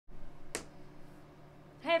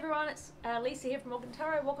Hey everyone, it's Lisa here from Morgan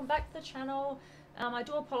Tarot. Welcome back to the channel. I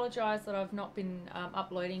do apologise that I've not been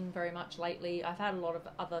uploading very much lately. I've had a lot of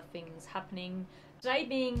other things happening. Today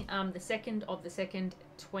being the 2nd of the 2nd,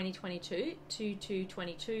 2022,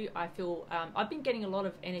 2/2/22, I feel I've been getting a lot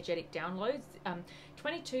of energetic downloads.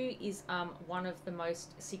 22 is one of the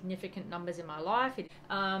most significant numbers in my life.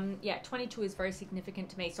 Yeah, 22 is very significant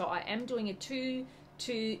to me. So I am doing a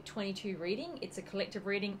 2/22 reading. It's a collective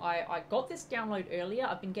reading. I got this download earlier.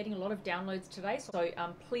 I've been getting a lot of downloads today, so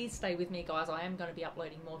please stay with me, guys. I am going to be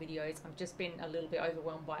uploading more videos. I've just been a little bit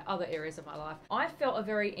overwhelmed by other areas of my life. I felt a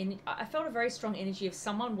very strong energy of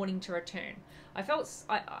someone wanting to return.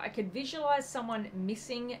 I could visualize someone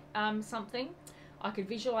missing something. I could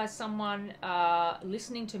visualize someone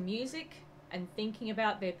listening to music and thinking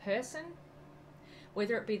about their person,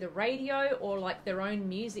 whether it be the radio or like their own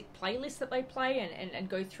music playlist that they play and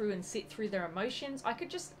go through and sit through their emotions.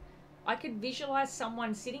 I could visualize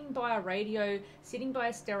someone sitting by a radio, sitting by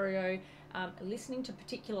a stereo, listening to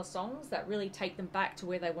particular songs that really take them back to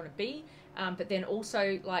where they want to be, but then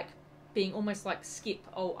also like being almost like skip.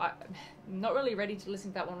 Oh, I'm not really ready to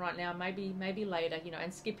listen to that one right now. Maybe later, you know,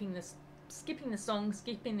 and skipping the song,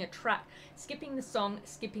 skipping the track, skipping the song,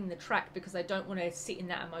 skipping the track, because they don't want to sit in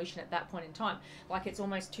that emotion at that point in time. Like it's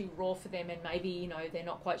almost too raw for them, and maybe, you know, they're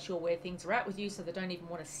not quite sure where things are at with you, so they don't even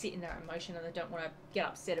want to sit in that emotion and they don't want to get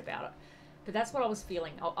upset about it. But that's what I was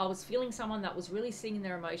feeling. I was feeling someone that was really sitting in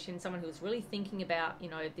their emotion, someone who was really thinking about, you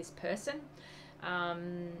know, this person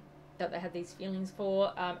that they had these feelings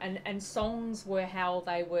for, and songs were how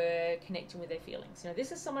they were connecting with their feelings. You know,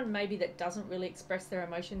 this is someone maybe that doesn't really express their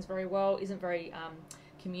emotions very well, isn't very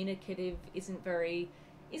communicative, isn't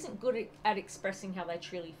good at expressing how they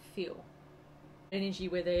truly feel. Energy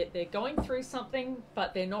where they're going through something,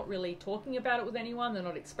 but they're not really talking about it with anyone. They're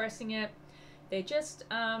not expressing it. They're just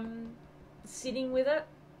sitting with it,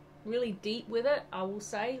 really deep with it, I will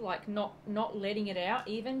say, like not letting it out,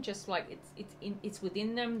 even just like it's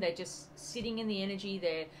within them. They're just sitting in the energy,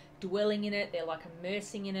 they're dwelling in it, they're like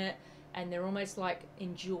immersing in it, and they're almost like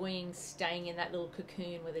enjoying staying in that little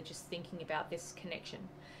cocoon where they're just thinking about this connection,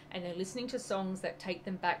 and they're listening to songs that take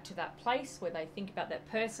them back to that place where they think about that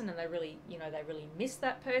person and they really, you know, they really miss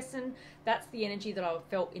that person. That's the energy that I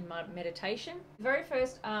felt in my meditation. The very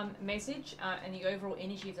first message and the overall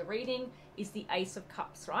energy of the reading is the Ace of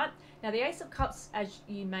Cups, right? Now the Ace of Cups, as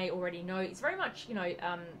you may already know, is very much, you know,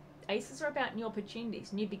 aces are about new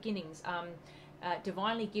opportunities, new beginnings,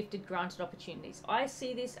 divinely gifted, granted opportunities. I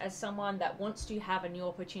see this as someone that wants to have a new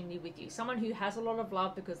opportunity with you, someone who has a lot of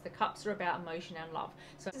love, because the cups are about emotion and love.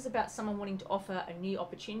 So this is about someone wanting to offer a new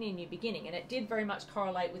opportunity, a new beginning, and it did very much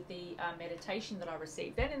correlate with the meditation that I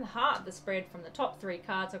received. Then in the heart of the spread, from the top 3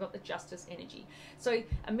 cards, I got the Justice energy. So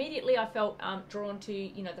immediately I felt drawn to,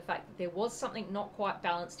 you know, the fact that there was something not quite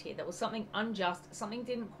balanced here. There was something unjust, something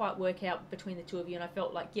didn't quite work out between the two of you, and I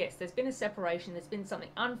felt like, yes, there's been a separation, there's been something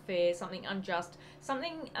unfair, something unjust,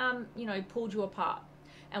 something you know, pulled you apart.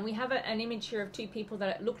 And we have an image here of 2 people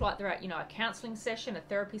that look like they're at, you know, a counseling session, a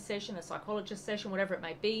therapy session, a psychologist session, whatever it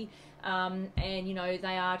may be, and you know,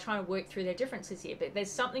 they are trying to work through their differences here, but there's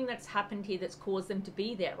something that's happened here that's caused them to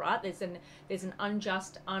be there, right? There's an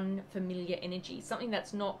unjust, unfamiliar energy, something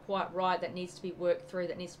that's not quite right, that needs to be worked through,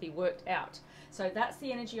 that needs to be worked out. So that's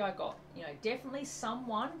the energy I got. You know, definitely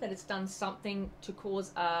someone that has done something to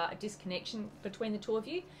cause a disconnection between the two of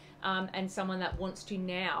you, and someone that wants to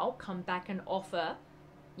now come back and offer,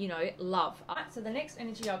 you know, love. So the next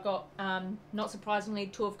energy I got, not surprisingly,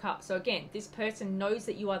 2 of Cups. So again, this person knows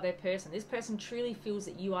that you are their person. This person truly feels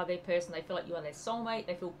that you are their person. They feel like you are their soulmate.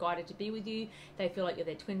 They feel guided to be with you. They feel like you're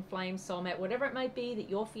their twin flame, soulmate, whatever it may be that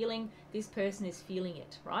you're feeling, this person is feeling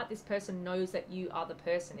it, right? This person knows that you are the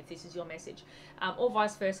person, if this is your message. Or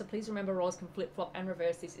vice versa. Please remember, roles can flip, flop, and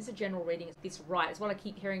reverse. This is a general reading. It's this right. It's what I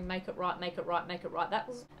keep hearing, make it right, make it right, make it right. That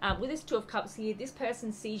was, with this 2 of Cups here, this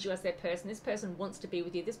person sees you as their person. This person wants to be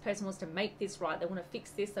with you. This person wants to make this right. They want to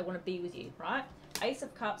fix this. They want to be with you, right? Ace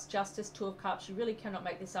of Cups, Justice, 2 of Cups. You really cannot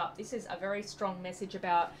make this up. This is a very strong message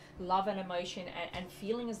about love and emotion, and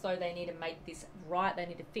feeling as though they need to make this right. They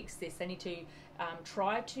need to fix this. They need to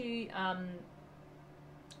try to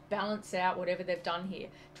balance out whatever they've done here.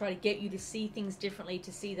 Try to get you to see things differently,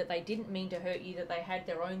 to see that they didn't mean to hurt you, that they had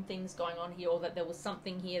their own things going on here, or that there was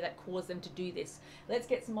something here that caused them to do this. Let's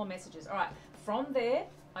get some more messages. All right, from there,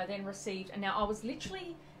 I then received, and now I was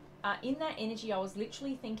literally in that energy, I was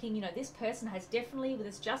literally thinking, you know, this person has definitely, with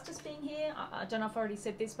this Justice being here, I don't know if I already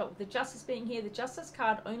said this, but with the Justice being here, the Justice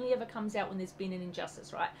card only ever comes out when there's been an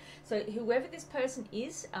injustice, right? So whoever this person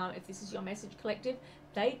is, if this is your message collective,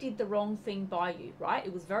 they did the wrong thing by you, right?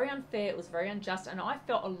 It was very unfair, it was very unjust, and I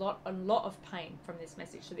felt a lot of pain from this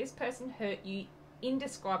message. So this person hurt you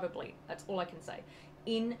indescribably. That's all I can say.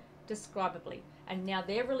 Indescribably. And now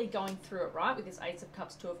they're really going through it, right? With this Ace of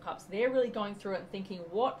Cups, Two of Cups. They're really going through it and thinking,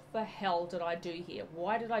 what the hell did I do here?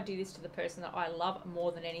 Why did I do this to the person that I love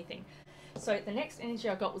more than anything? So the next energy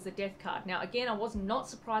I got was the Death card. Now, again, I was not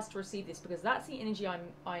surprised to receive this because that's the energy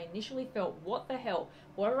I initially felt. What the hell?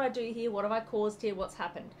 What did I do here? What have I caused here? What's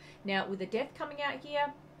happened? Now, with the Death coming out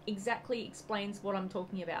here, exactly explains what I'm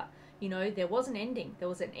talking about. You know, there was an ending. There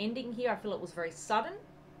was an ending here. I feel it was very sudden.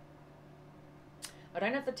 I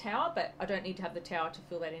don't have the Tower, but I don't need to have the Tower to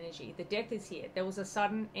feel that energy. The Death is here. There was a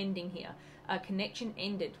sudden ending here. A connection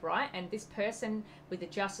ended, right? And this person with the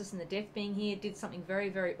Justice and the Death being here did something very,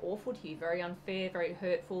 very awful to you, very unfair, very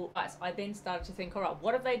hurtful. I then started to think, all right,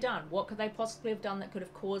 what have they done? What could they possibly have done that could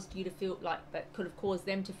have caused you to feel like, that could have caused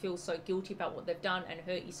them to feel so guilty about what they've done and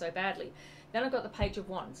hurt you so badly? Then I got the Page of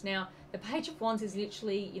Wands. Now, the Page of Wands is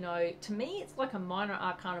literally, you know, to me, it's like a minor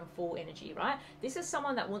arcanum full energy, right? This is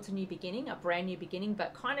someone that wants a new beginning, a brand new beginning,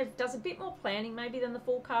 but kind of does a bit more planning maybe than the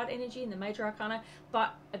full card energy in the major arcana,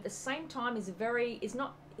 but at the same time is not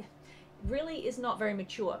very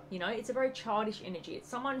mature. You know, it's a very childish energy. It's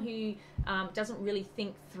someone who doesn't really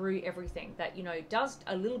think through everything, that, you know, does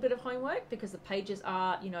a little bit of homework, because the pages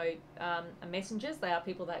are, you know, messengers. They are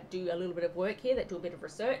people that do a little bit of work here, that do a bit of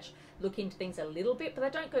research, look into things a little bit, but they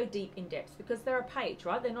don't go deep in depth because they're a page,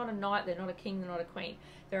 right? They're not a knight, they're not a king, they're not a queen.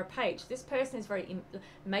 They're a page. This person is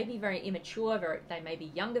maybe very immature, they may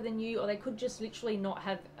be younger than you, or they could just literally not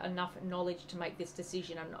have enough knowledge to make this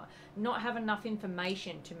decision, and not have enough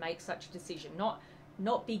information to make such a decision,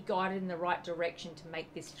 not be guided in the right direction to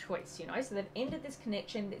make this choice, you know. So they've ended this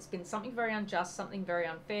connection. It's been something very unjust, something very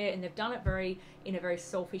unfair, and they've done it in a very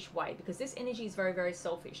selfish way, because this energy is very, very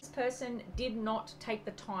selfish. This person did not take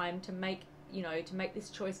the time to make, you know, to make this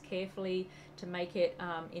choice carefully, to make it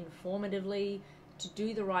informatively, to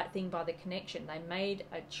do the right thing by the connection. They made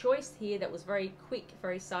a choice here that was very quick,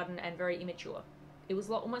 very sudden, and very immature. It was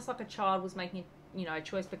almost like a child was making, you know, a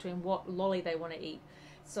choice between what lolly they want to eat.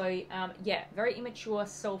 So yeah, very immature,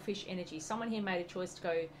 selfish energy. Someone here made a choice to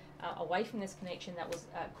go away from this connection that was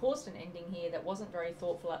caused an ending here that wasn't very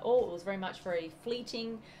thoughtful at all. It was very much very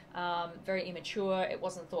fleeting, very immature. It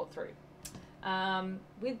wasn't thought through.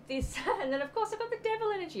 With this, and then of course I got the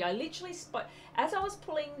Devil energy. I literally as I was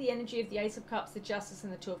pulling the energy of the Ace of Cups, the Justice,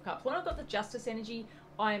 and the Two of Cups. When I got the Justice energy,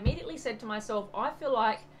 I immediately said to myself, I feel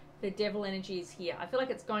like the Devil energy is here. I feel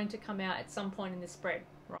like it's going to come out at some point in the spread.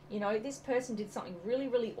 Right. You know, this person did something really,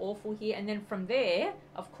 really awful here, and then from there,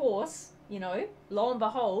 of course, you know, lo and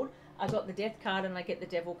behold, I got the Death card and I get the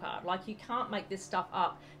Devil card. Like, you can't make this stuff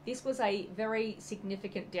up. This was a very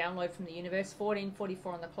significant download from the universe.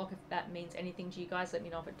 14:44 on the clock. If that means anything to you guys, let me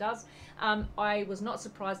know if it does. I was not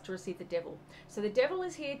surprised to receive the Devil. So the Devil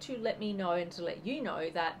is here to let me know and to let you know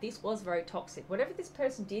that this was very toxic. Whatever this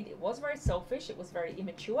person did, it was very selfish. It was very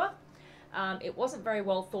immature. It wasn't very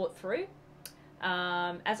well thought through.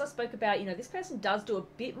 As I spoke about, you know, this person does do a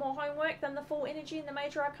bit more homework than the full energy in the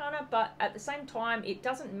major arcana, but at the same time, it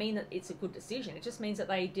doesn't mean that it's a good decision. It just means that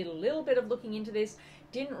they did a little bit of looking into this,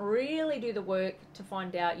 didn't really do the work to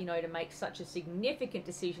find out, you know, to make such a significant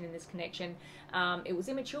decision in this connection. It was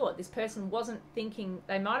immature. This person wasn't thinking,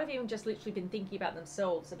 they might have even just literally been thinking about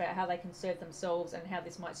themselves, about how they can serve themselves and how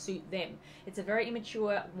this might suit them. It's a very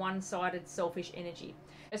immature, one-sided, selfish energy.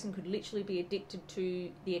 The person could literally be addicted to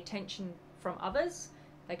the attention from others.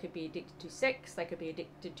 They could be addicted to sex, they could be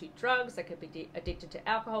addicted to drugs, they could be addicted to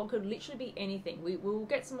alcohol, could literally be anything. We will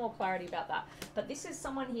get some more clarity about that. But this is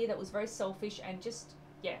someone here that was very selfish and just,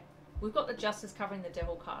 yeah, we've got the Justice covering the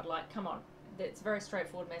Devil card. Like, come on, it's a very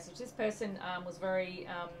straightforward message. This person was very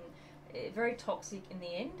toxic in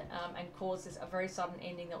the end, and caused a very sudden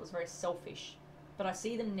ending that was very selfish. But I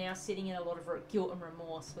see them now sitting in a lot of guilt and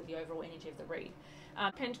remorse with the overall energy of the read.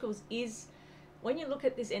 Pentacles is, when you look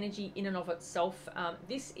at this energy in and of itself,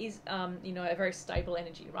 this is, you know, a very stable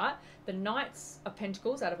energy, right? The Knights of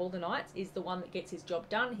Pentacles, out of all the Knights, is the one that gets his job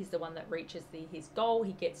done. He's the one that reaches his goal.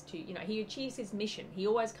 He gets to, you know, he achieves his mission. He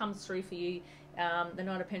always comes through for you, the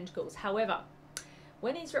Knight of Pentacles. However,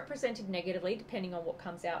 when he's represented negatively, depending on what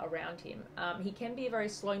comes out around him, he can be a very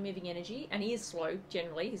slow-moving energy, and he is slow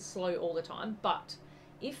generally. He's slow all the time. But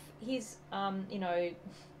if he's, you know,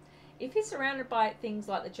 if you're surrounded by things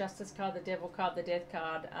like the Justice card, the Devil card, the Death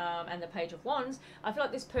card, and the Page of Wands, I feel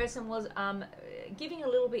like this person was giving a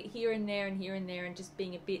little bit here and there and here and there, and just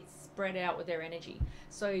being a bit spread out with their energy.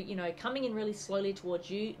 So, you know, coming in really slowly towards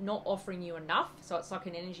you, not offering you enough. So it's like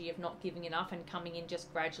an energy of not giving enough and coming in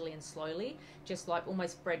just gradually and slowly, just like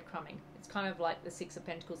almost breadcrumbing. It's kind of like the Six of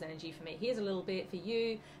Pentacles energy for me. Here's a little bit for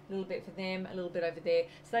you, a little bit for them, a little bit over there.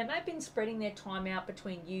 So they may have been spreading their time out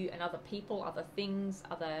between you and other people, other things,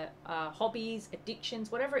 other hobbies,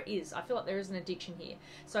 addictions, whatever it is. I feel like there is an addiction here.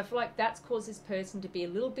 So I feel like that's caused this person to be a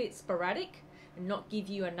little bit sporadic and not give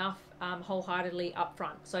you enough wholeheartedly up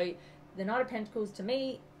front. So the Knight of Pentacles, to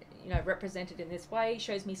me, you know, represented in this way,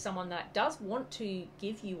 shows me someone that does want to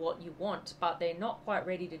give you what you want, but they're not quite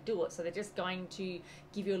ready to do it. So they're just going to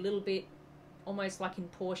give you a little bit, almost like in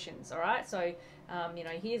portions. All right, so you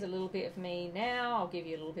know, here's a little bit of me now, I'll give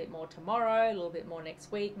you a little bit more tomorrow, a little bit more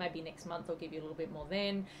next week, maybe next month I'll give you a little bit more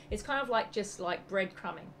then. It's kind of like just like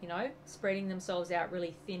breadcrumbing, you know, spreading themselves out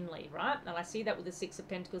really thinly, right? And I see that with the Six of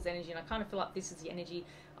Pentacles energy, and I kind of feel like this is the energy.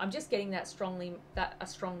 I'm just getting that strongly, that a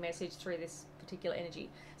strong message through this particular energy.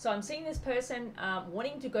 So I'm seeing this person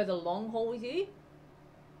wanting to go the long haul with you,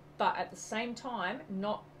 but at the same time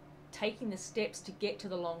not taking the steps to get to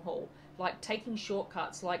the long haul, like taking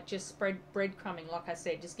shortcuts, like just breadcrumbing, like I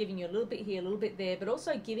said, just giving you a little bit here, a little bit there, but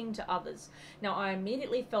also giving to others. Now, I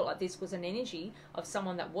immediately felt like this was an energy of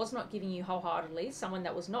someone that was not giving you wholeheartedly, someone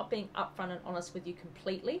that was not being upfront and honest with you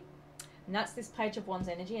completely. And that's this Page of Wands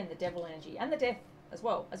energy and the Devil energy and the Death as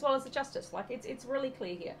well as the Justice. Like it's really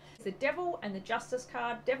clear here. The Devil and the Justice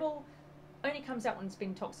card. Devil only comes out when it's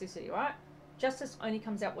been toxicity, right? Justice only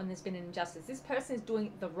comes out when there's been an injustice. This person is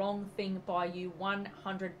doing the wrong thing by you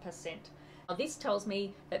 100%. Now, this tells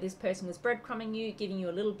me that this person was breadcrumbing you, giving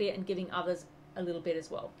you a little bit and giving others a little bit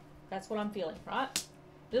as well. That's what I'm feeling, right?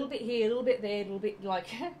 A little bit here, a little bit there, a little bit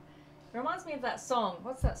like... It reminds me of that song.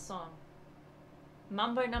 What's that song?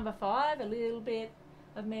 Mambo number 5, a little bit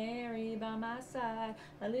of Mary by my side,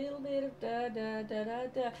 a little bit of da da da da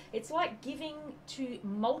da. It's like giving to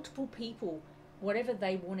multiple people whatever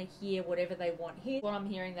they want to hear, whatever they want here. What I'm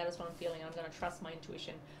hearing, that is what I'm feeling. I'm going to trust my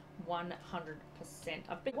intuition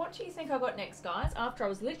 100%. What do you think I got next, guys? After I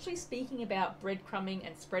was literally speaking about breadcrumbing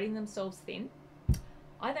and spreading themselves thin,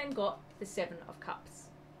 I then got the Seven of Cups.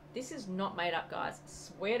 This is not made up, guys.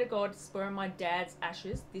 Swear to God, swear on my dad's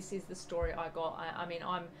ashes, this is the story I got. I mean,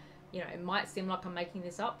 you know, it might seem like I'm making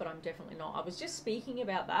this up, but I'm definitely not. I was just speaking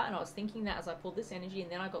about that, and I was thinking that as I pulled this energy, and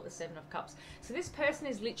then I got the Seven of Cups. So this person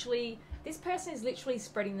is literally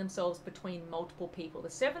spreading themselves between multiple people. The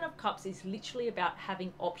Seven of Cups is literally about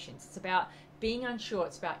having options. It's about being unsure.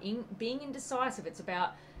 It's about being indecisive. It's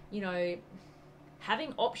about, you know,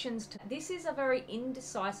 having options. This is a very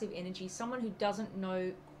indecisive energy, someone who doesn't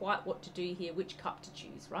know quite what to do here, which cup to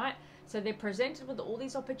choose, right? So they're presented with all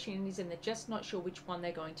these opportunities and they're just not sure which one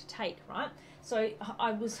they're going to take, right? So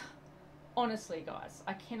I was, honestly, guys,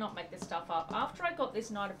 I cannot make this stuff up. After I got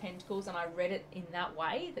this Knight of Pentacles and I read it in that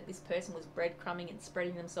way, that this person was breadcrumbing and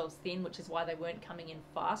spreading themselves thin, which is why they weren't coming in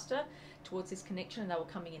faster towards this connection, and they were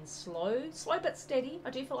coming in slow but steady. I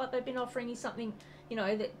do feel like they've been offering you something, you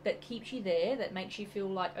know, that keeps you there, that makes you feel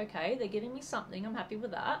like, okay, they're giving me something, I'm happy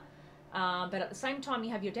with that. But at the same time,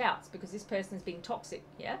 you have your doubts because this person is being toxic,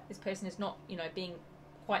 yeah? This person is not, you know, being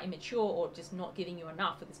quite immature or just not giving you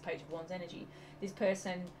enough with this Page of Wands energy. This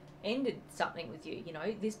person ended something with you, you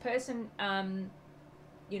know? This person,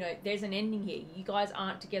 you know, there's an ending here. You guys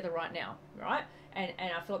aren't together right now, right? And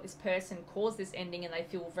I feel like this person caused this ending and they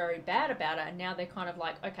feel very bad about it. And now they're kind of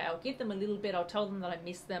like, okay, I'll give them a little bit. I'll tell them that I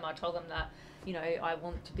miss them. I'll tell them that, you know, I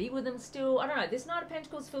want to be with them still. I don't know. This Knight of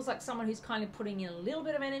Pentacles feels like someone who's kind of putting in a little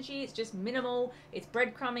bit of energy. It's just minimal. It's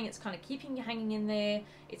breadcrumbing. It's kind of keeping you hanging in there.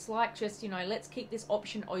 It's like just, you know, let's keep this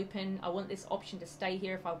option open. I want this option to stay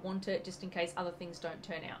here if I want it, just in case other things don't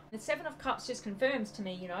turn out. The Seven of Cups just confirms to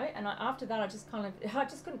me, you know, and after that I just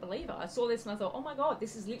couldn't believe it. I saw this and I thought, oh my God,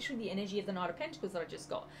 this is literally the energy of the Knight of Pentacles that I just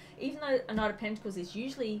got. Even though a Knight of Pentacles is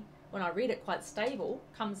usually, when I read it, quite stable,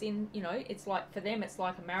 comes in, you know, it's like, for them, it's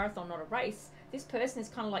like a marathon, not a race. This person is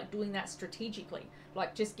kind of like doing that strategically.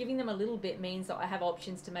 Like just giving them a little bit means that I have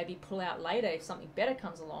options to maybe pull out later if something better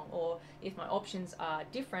comes along, or if my options are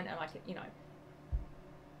different and I can, you know.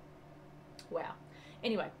 Wow.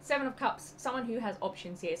 Anyway, Seven of Cups, someone who has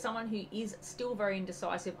options here, someone who is still very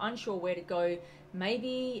indecisive, unsure where to go,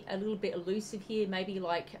 maybe a little bit elusive here, maybe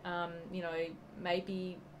like, you know,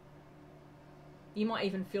 maybe you might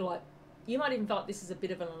even feel like this is a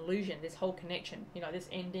bit of an illusion, this whole connection, you know, this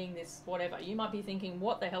ending, this whatever. You might be thinking,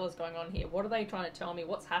 what the hell is going on here? What are they trying to tell me?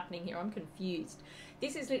 What's happening here? I'm confused.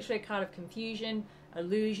 This is literally a card of confusion,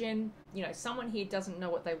 illusion. You know, someone here doesn't know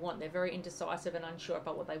what they want. They're very indecisive and unsure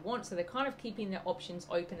about what they want, so they're kind of keeping their options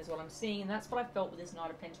open is what I'm seeing, and that's what I felt with this Knight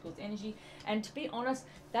of Pentacles energy. And to be honest,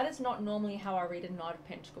 that is not normally how I read a Knight of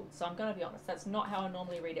Pentacles, so I'm going to be honest, that's not how I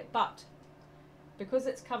normally read it. But because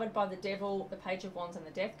it's covered by the Devil, the Page of Wands, and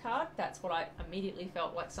the Death card, that's what I immediately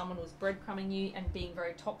felt like someone was breadcrumbing you and being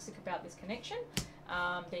very toxic about this connection,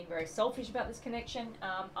 being very selfish about this connection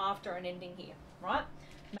after an ending here, right?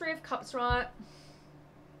 Three of Cups, right?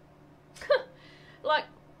 Like,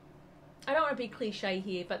 I don't want to be cliche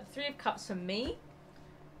here, but the Three of Cups for me,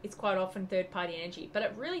 it's quite often third-party energy, but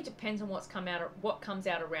it really depends on what comes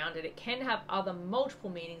out around it. It can have other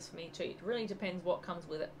multiple meanings for me too. It really depends what comes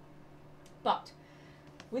with it. But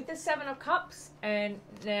with the Seven of Cups and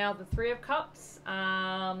now the Three of Cups,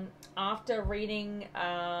 after reading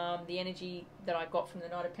the energy that I got from the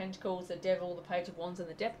Knight of Pentacles, the Devil, the Page of Wands, and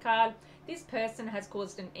the Death card, this person has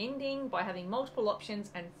caused an ending by having multiple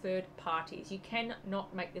options and third parties. You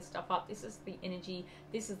cannot make this stuff up. This is the energy,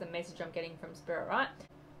 this is the message I'm getting from Spirit, right?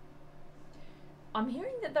 I'm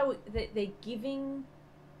hearing that they're giving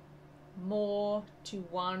more to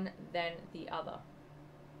one than the other.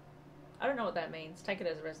 I don't know what that means. Take it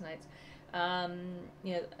as it resonates.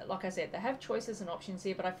 You know, like I said, they have choices and options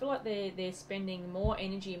here, but I feel like they're spending more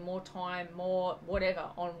energy, more time, more whatever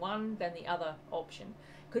on one than the other option.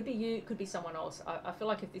 Could be you, could be someone else. I feel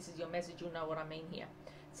like if this is your message, you'll know what I mean here.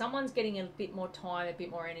 Someone's getting a bit more time, a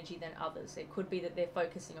bit more energy than others. It could be that they're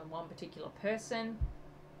focusing on one particular person.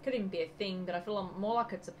 Could even be a thing, but I feel more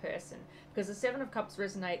like it's a person, because the Seven of Cups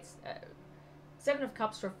resonates. Seven of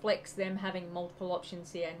Cups reflects them having multiple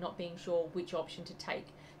options here and not being sure which option to take.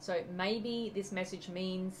 So maybe this message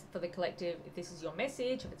means for the collective, if this is your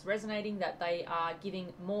message, if it's resonating, that they are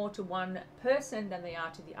giving more to one person than they are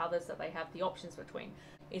to the others that they have the options between.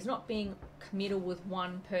 It's not being committal with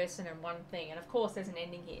one person and one thing. And of course, there's an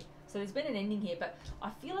ending here. So there's been an ending here, but I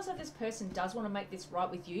feel as though this person does want to make this right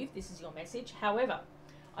with you if this is your message. However,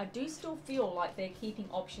 I do still feel like they're keeping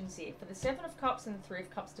options here. For the Seven of Cups and the Three of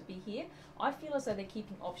Cups to be here, I feel as though they're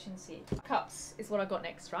keeping options here. Cups is what I got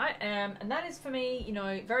next, right? And that is for me, you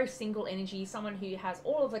know, very single energy, someone who has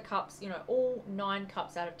all of the cups, you know, all 9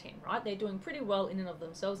 cups out of 10, right? They're doing pretty well in and of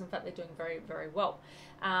themselves. In fact, they're doing very, very well.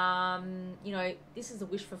 You know, this is a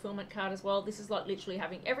wish fulfillment card as well. This is like literally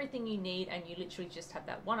having everything you need, and you literally just have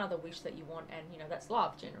that one other wish that you want, and you know, that's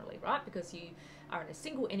love generally, right? Because you are in a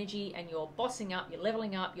single energy and you're bossing up, you're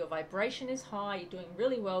leveling up, your vibration is high, you're doing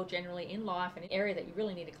really well generally in life, and an area that you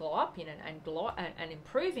really need to glow up in and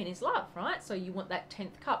improve in is love, right? So you want that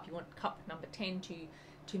 10th cup, you want cup number 10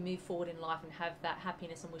 to move forward in life and have that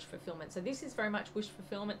happiness and wish fulfillment. So this is very much wish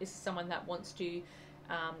fulfillment. This is someone that wants to, you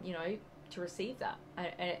know, to receive that,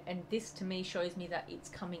 and this to me shows me that it's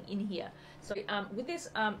coming in here. So with this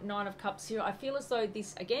Nine of Cups here, I feel as though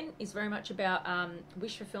this again is very much about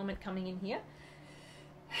wish fulfillment coming in here.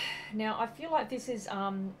 Now I feel like this is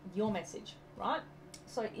your message, right?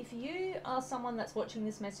 So if you are someone that's watching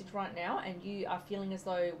this message right now and you are feeling as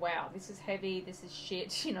though, wow, this is heavy, this is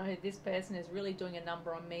shit, you know, this person is really doing a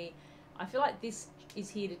number on me, I feel like this is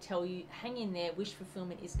here to tell you, hang in there, wish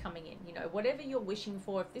fulfillment is coming in. You know, whatever you're wishing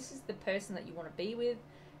for, if this is the person that you want to be with,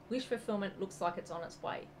 wish fulfillment looks like it's on its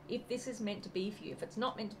way. If this is meant to be for you, if it's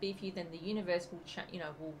not meant to be for you, then the universe will, you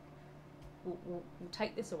know, will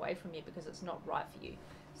take this away from you because it's not right for you.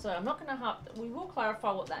 So I'm not going to we will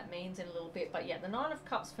clarify what that means in a little bit, but yeah, the Nine of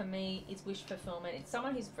Cups for me is wish fulfillment. It's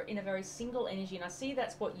someone who's in a very single energy, and I see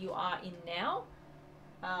that's what you are in now.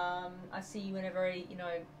 I see you in a very, you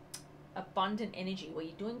know, abundant energy where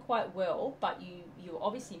you're doing quite well, but you're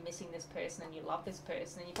obviously missing this person and you love this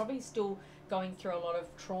person, and you're probably still going through a lot of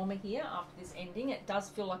trauma here after this ending. It does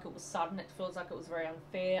feel like it was sudden, it feels like it was very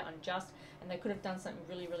unfair, unjust, and they could have done something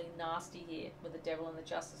really, really nasty here with the Devil and the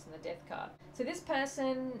Justice and the Death card. So this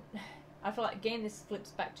person, I feel like again this flips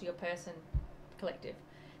back to your person collective.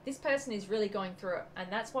 This person is really going through it,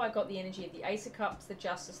 and that's why I got the energy of the Ace of Cups, the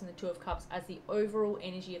Justice, and the Two of Cups as the overall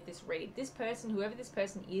energy of this read. This person, whoever this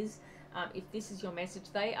person is, if this is your message,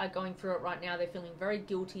 they are going through it right now. They're feeling very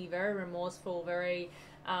guilty, very remorseful, very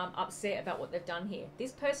upset about what they've done here.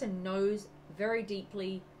 This person knows very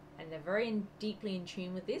deeply, and they're very deeply in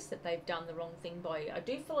tune with this, that they've done the wrong thing by you. I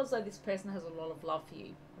do feel as though this person has a lot of love for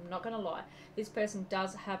you. I'm not going to lie. This person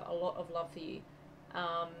does have a lot of love for you.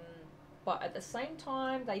 But at the same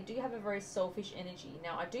time, they do have a very selfish energy.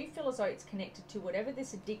 Now, I do feel as though it's connected to whatever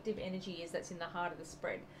this addictive energy is that's in the heart of the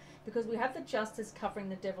spread. Because we have the Justice covering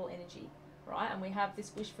the Devil energy, right? And we have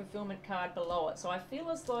this wish fulfillment card below it. So I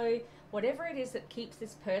feel as though whatever it is that keeps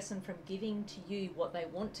this person from giving to you what they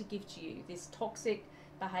want to give to you, this toxic,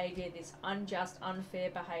 behavior, this unjust, unfair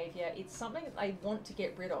behavior. It's something that they want to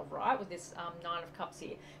get rid of, right? With this Nine of Cups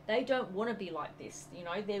here. They don't want to be like this. You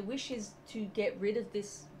know, their wish is to get rid of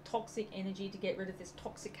this toxic energy, to get rid of this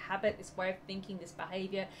toxic habit, this way of thinking, this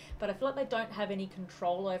behavior. But I feel like they don't have any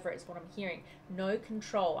control over it, is what I'm hearing. No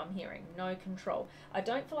control, I'm hearing. No control. I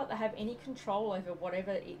don't feel like they have any control over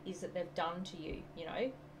whatever it is that they've done to you, you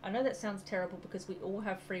know? I know that sounds terrible because we all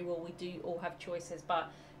have free will, we do all have choices,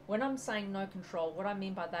 but when I'm saying no control, what I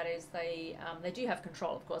mean by that is they do have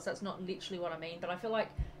control, of course. That's not literally what I mean, but I feel like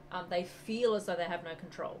they feel as though they have no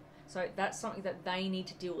control. So that's something that they need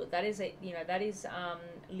to deal with. That is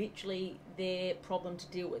literally their problem to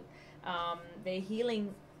deal with. Their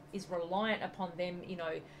healing is reliant upon them,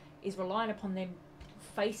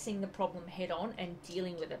 facing the problem head on and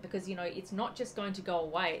dealing with it, because it's not just going to go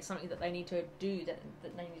away. It's something that they need to do,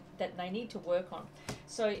 that they need to work on.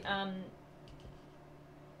 So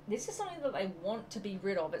this is something that they want to be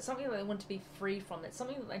rid of. It's something that they want to be free from. It's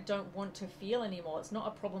something that they don't want to feel anymore. It's not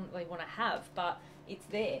a problem that they want to have, but it's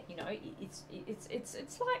there.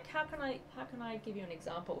 It's like, how can I give you an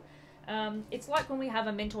example? It's like when we have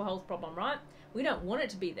a mental health problem, right? We don't want it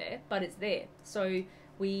to be there, but it's there. So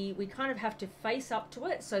we kind of have to face up to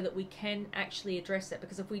it so that we can actually address it.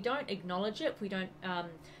 Because if we don't acknowledge it, if we don't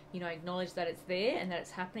acknowledge that it's there and that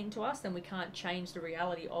it's happening to us, then we can't change the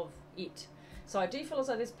reality of it. So I do feel as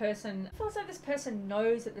though this person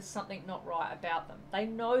knows that there's something not right about them. They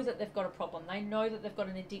know that they've got a problem. They know that they've got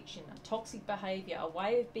an addiction, a toxic behavior, a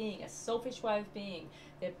way of being, a selfish way of being.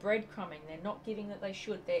 They're breadcrumbing. They're not giving that they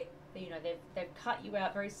should. They've cut you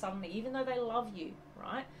out very suddenly, even though they love you,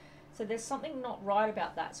 right? So there's something not right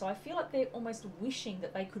about that. So I feel like they're almost wishing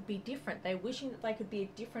that they could be different. They're wishing that they could be a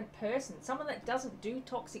different person, someone that doesn't do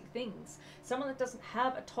toxic things, someone that doesn't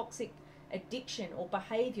have a toxic addiction or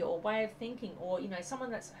behavior or way of thinking, or someone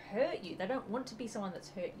that's hurt you. They don't want to be someone that's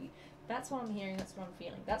hurt you. That's what I'm hearing. That's what I'm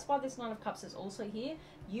feeling. That's why this Nine of Cups is also here.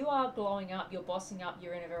 You are glowing up, you're bossing up,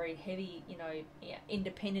 you're in a very heavy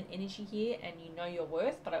independent energy here, and you know your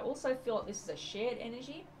worth. But I also feel like this is a shared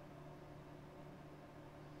energy.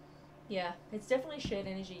 Yeah, it's definitely shared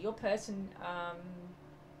energy. Your person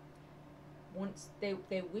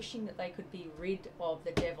they're wishing that they could be rid of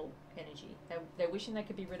the devil energy. They're wishing they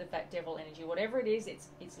could be rid of that devil energy. Whatever it is,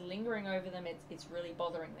 it's lingering over them. It's really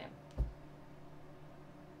bothering them.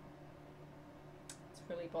 It's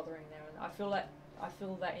really bothering them, and I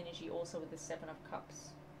feel that energy also with the Seven of Cups.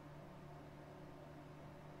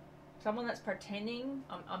 Someone that's pretending.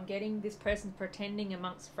 I'm getting this person's pretending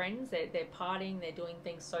amongst friends. They're partying, they're doing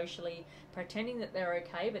things socially, pretending that they're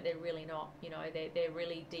okay, but they're really not. They're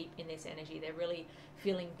really deep in this energy. They're really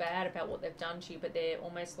feeling bad about what they've done to you, but they're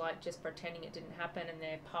almost like just pretending it didn't happen, and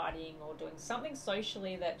they're partying or doing something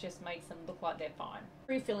socially that just makes them look like they're fine.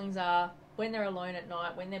 True feelings are when they're alone at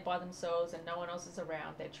night, when they're by themselves and no one else is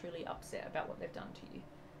around, they're truly upset about what they've done to you.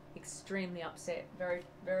 Extremely upset, very,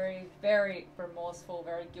 very, very remorseful,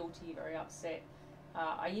 very guilty, very upset.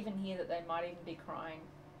 I even hear that they might even be crying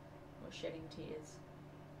or shedding tears.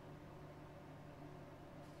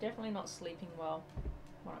 Definitely not sleeping well,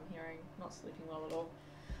 what I'm hearing. Not sleeping well at all.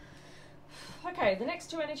 Okay, the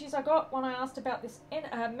next two energies I got when I asked about this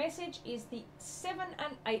message is the 7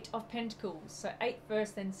 and 8 of Pentacles. So 8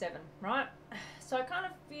 first, then 7, right? So I kind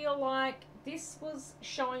of feel like this was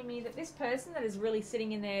showing me that this person that is really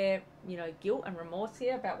sitting in their, guilt and remorse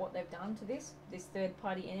here about what they've done to this third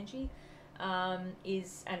party energy,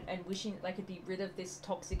 is and wishing that they could be rid of this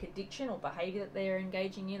toxic addiction or behavior that they're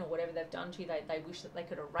engaging in, or whatever they've done to you. They wish that they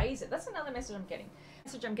could erase it. That's another message I'm getting. The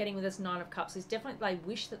message I'm getting with this Nine of Cups is definitely they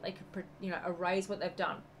wish that they could, erase what they've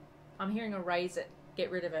done. I'm hearing erase it, get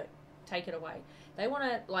rid of it, take it away. They want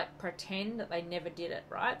to pretend that they never did it,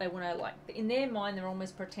 right? They want to in their mind they're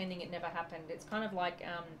almost pretending it never happened. It's kind of like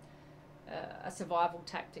a survival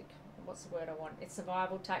tactic. What's the word I want? It's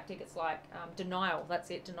survival tactic. It's like denial.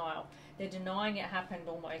 That's it, denial. They're denying it happened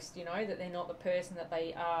almost. That they're not the person that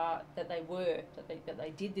they are, that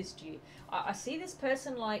they did this to you. I see this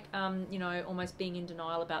person almost being in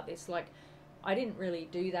denial about this. I didn't really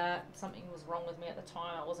do that. Something was wrong with me at the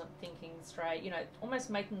time. I wasn't thinking straight.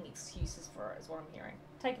 Almost making excuses for it is what I'm hearing.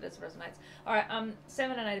 Take it as it resonates. All right,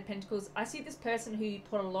 7 and 8 of Pentacles. I see this person who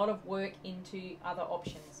put a lot of work into other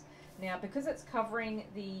options. Now, because it's covering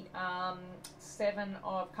the 7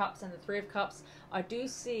 of Cups and the 3 of Cups, I do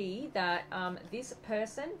see that this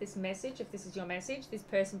person, this message, if this is your message, this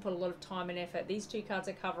person put a lot of time and effort. These two cards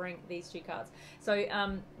are covering these two cards. So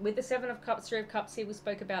with the 7 of Cups, 3 of Cups here, we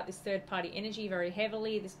spoke about this third party energy very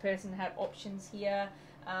heavily. This person had options here.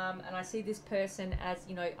 And I see this person as,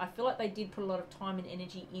 I feel like they did put a lot of time and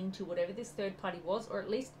energy into whatever this third party was, or at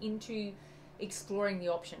least into exploring the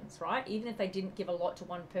options, right? Even if they didn't give a lot to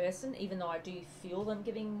one person, even though I do feel them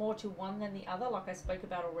giving more to one than the other, like I spoke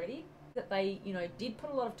about already, that they, you know, did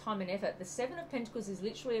put a lot of time and effort. The Seven of Pentacles is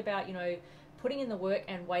literally about, you know, putting in the work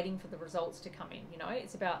and waiting for the results to come in. You know,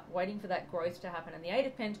 it's about waiting for that growth to happen. And the Eight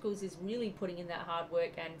of Pentacles is really putting in that hard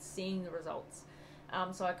work and seeing the results.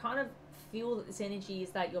 So I kind of feel that this energy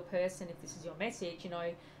is that your person, if this is your message, you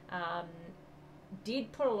know,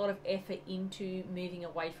 did put a lot of effort into moving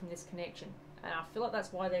away from this connection. And I feel like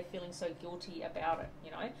that's why they're feeling so guilty about it,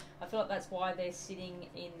 you know. I feel like that's why they're sitting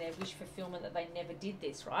in their wish fulfillment, that they never did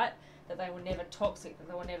this, right? That they were never toxic, that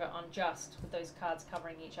they were never unjust, with those cards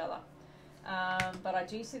covering each other. But I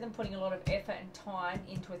do see them putting a lot of effort and time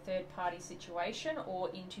into a third-party situation, or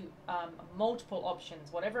into multiple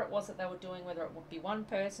options, whatever it was that they were doing, whether it would be one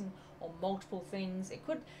person or multiple things. It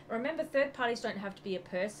could, remember, third parties don't have to be a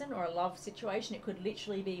person or a love situation. It could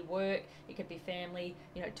literally be work, it could be family,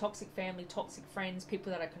 you know, toxic family, toxic friends,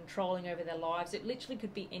 people that are controlling over their lives. It literally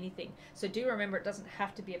could be anything. So do remember, it doesn't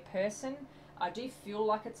have to be a person. I do feel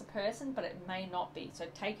like it's a person, but it may not be. So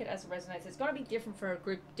take it as it resonates. It's going to be different for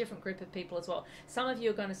a different group of people as well. Some of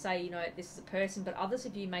you are going to say, you know, this is a person, but others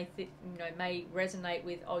of you may, may resonate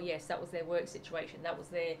with, oh yes, that was their work situation. That was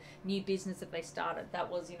their new business that they started.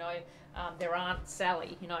 That was, you know, their Aunt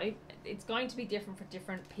Sally. You know, it's going to be different for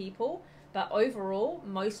different people. But overall,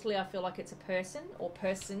 mostly I feel like it's a person, or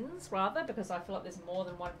persons rather, because I feel like there's more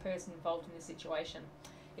than one person involved in this situation.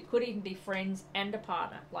 It could even be friends and a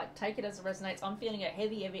partner. Like, take it as it resonates. I'm feeling a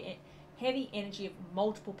heavy energy of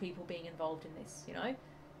multiple people being involved in this, you know.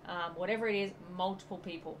 Whatever it is, multiple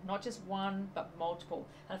people. Not just one, but multiple.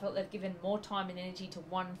 And I felt they've given more time and energy to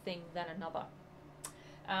one thing than another.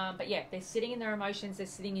 But yeah, they're sitting in their emotions. They're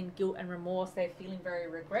sitting in guilt and remorse. They're feeling very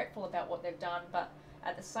regretful about what they've done. But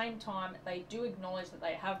at the same time, they do acknowledge that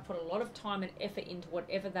they have put a lot of time and effort into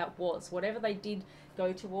whatever that was. Whatever they did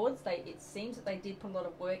go towards, it seems that they did put a lot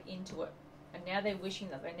of work into it. And now they're wishing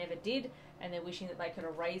that they never did, and they're wishing that they could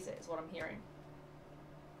erase it, is what I'm hearing.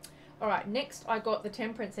 All right, next I got the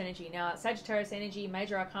Temperance energy. Now, Sagittarius energy,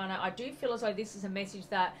 Major Arcana. I do feel as though this is a message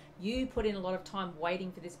that you put in a lot of time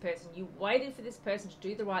waiting for this person. You waited for this person to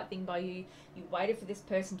do the right thing by you. You waited for this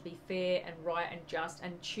person to be fair and right and just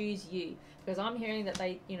and choose you. Because I'm hearing that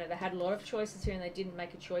they, you know, they had a lot of choices here and they didn't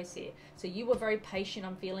make a choice here. So you were very patient,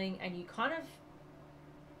 I'm feeling, and you kind of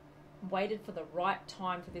waited for the right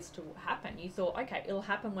time for this to happen. You thought, okay, it'll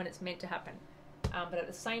happen when it's meant to happen. But at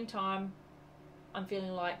the same time, I'm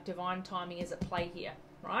feeling like divine timing is at play here,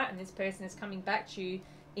 right? And this person is coming back to you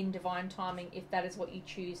in divine timing if that is what you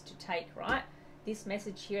choose to take, right? This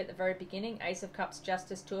message here at the very beginning, Ace of Cups,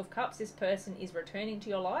 Justice, Two of Cups, this person is returning to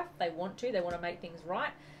your life. They want to make things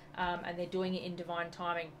right, and they're doing it in divine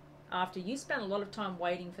timing after you spent a lot of time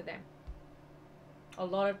waiting for them. A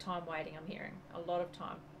lot of time waiting, I'm hearing. A lot of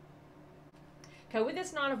time. Okay, with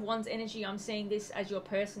this Nine of Wands energy, I'm seeing this as your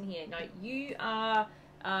person here. Now, you are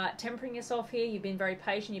tempering yourself here. You've been very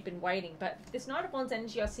patient. You've been waiting. But this Knight of Wands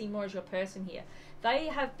energy, I see more as your person here. They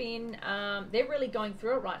have been, they're really going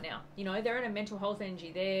through it right now. You know, they're in a mental health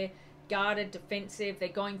energy. They're guarded, defensive. They're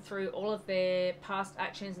going through all of their past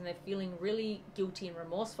actions and they're feeling really guilty and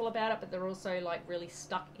remorseful about it, but they're also like really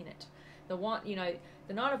stuck in it. The one, you know,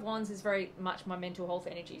 the Knight of Wands is very much my mental health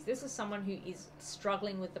energies. This is someone who is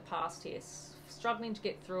struggling with the past here, struggling to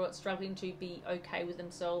get through it, struggling to be okay with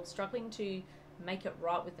themselves, struggling to make it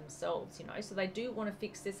right with themselves, you know. So they do want to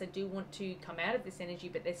fix this, they do want to come out of this energy,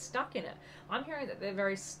 but they're stuck in it. I'm hearing that they're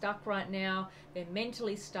very stuck right now. They're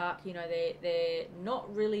mentally stuck, you know. They're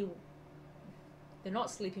not really, they're not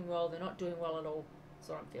sleeping well, they're not doing well at all. That's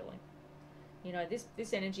what I'm feeling. You know,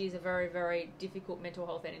 this energy is a very, very difficult mental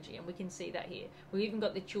health energy, and we can see that here. We've even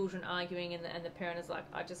got the children arguing, and the parent is like,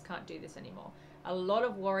 I just can't do this anymore. A lot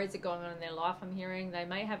of worries are going on in their life, I'm hearing. They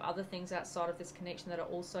may have other things outside of this connection that are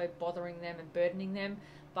also bothering them and burdening them,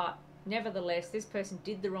 but nevertheless, this person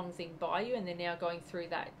did the wrong thing by you, and they're now going through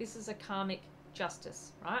that. This is a karmic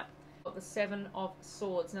justice, right? Got the Seven of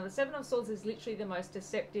Swords. Now, the Seven of Swords is literally the most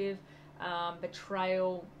deceptive,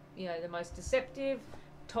 betrayal, you know, the most deceptive,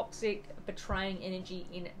 toxic, betraying energy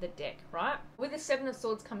in the deck, right? With the Seven of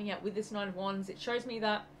Swords coming out with this Knight of Wands, it shows me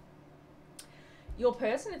that your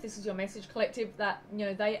person, if this is your message collective, that, you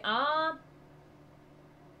know,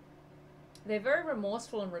 they're very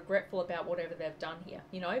remorseful and regretful about whatever they've done here.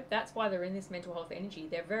 You know, that's why they're in this mental health energy.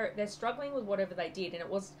 They're struggling with whatever they did, and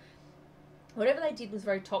whatever they did was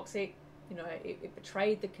very toxic. You know, it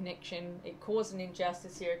betrayed the connection. It caused an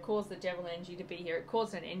injustice here. It caused the devil energy to be here. It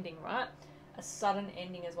caused an ending, right? A sudden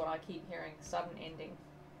ending is what I keep hearing. Sudden ending.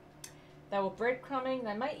 They were breadcrumbing.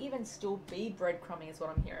 They may even still be breadcrumbing is what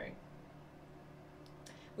I'm hearing.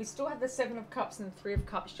 we still have the Seven of Cups and the Three of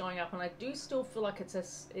Cups showing up, and I do still feel like it's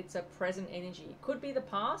a present energy. It could be the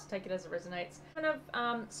past, take it as it resonates. Seven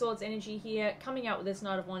of Swords energy here, coming out with this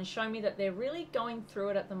Knight of Wands, showing me that they're really going through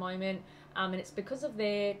it at the moment, and it's because of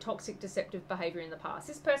their toxic, deceptive behavior in the past.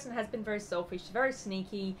 This person has been very selfish, very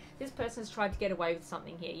sneaky. This person has tried to get away with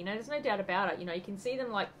something here. You know, there's no doubt about it. You know, you can see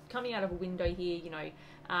them like coming out of a window here, you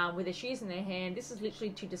know, with their shoes in their hand. This is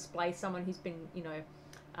literally to display someone who's been, you know,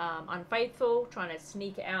 unfaithful, trying to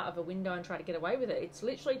sneak out of a window and try to get away with it. It's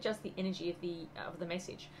literally just the energy of the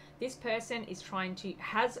message. This person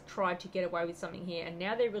has tried to get away with something here, and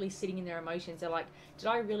now they're really sitting in their emotions. They're like, did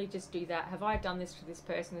I really just do that? Have I done this to this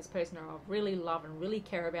person I really love and really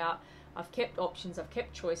care about? I've kept options, I've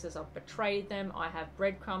kept choices, I've betrayed them, I have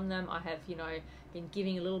breadcrumbed them, I have, you know, been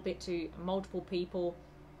giving a little bit to multiple people.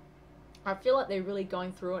 I feel like they're really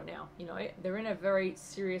going through it now. You know, they're in a very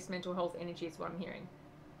serious mental health energy is what I'm hearing.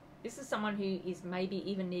 This is someone who is maybe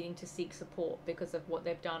even needing to seek support because of what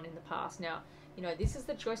they've done in the past. Now, you know, this is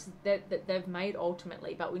the choice that they've made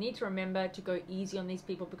ultimately, but we need to remember to go easy on these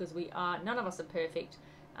people because none of us are perfect,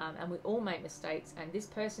 and we all make mistakes. And this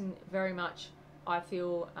person very much, I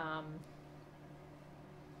feel, I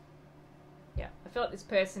feel like this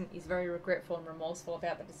person is very regretful and remorseful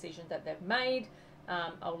about the decision that they've made.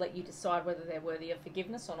 I'll let you decide whether they're worthy of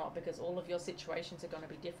forgiveness or not, because all of your situations are going to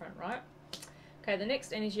be different, right? Okay, the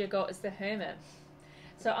next energy I got is the Hermit.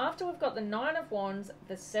 So after we've got the Nine of Wands,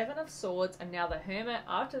 the Seven of Swords, and now the Hermit,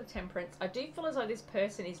 after the Temperance, I do feel as though this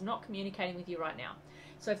person is not communicating with you right now.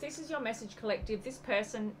 So if this is your message collective, this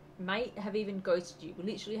person may have even ghosted you.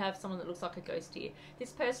 We literally have someone that looks like a ghost here. This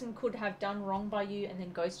person could have done wrong by you and then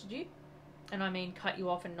ghosted you. And I mean cut you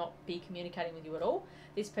off and not be communicating with you at all.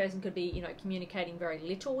 This person could be, you know, communicating very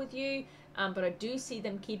little with you, but I do see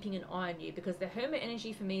them keeping an eye on you, because the Hermit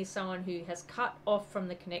energy for me is someone who has cut off from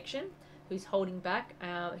the connection, who's holding back,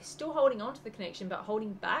 still holding on to the connection, but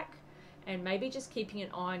holding back, and maybe just keeping an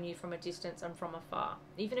eye on you from a distance and from afar.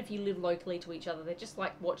 Even if you live locally to each other, they're just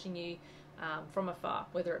like watching you from afar,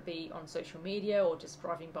 whether it be on social media or just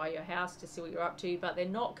driving by your house to see what you're up to, but they're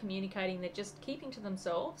not communicating, they're just keeping to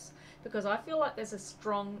themselves, because I feel like there's a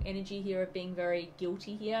strong energy here of being very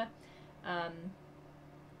guilty here,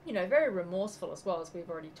 you know, very remorseful as well, as we've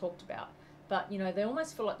already talked about. But, you know, they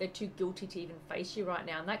almost feel like they're too guilty to even face you right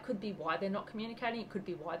now. And that could be why they're not communicating. It could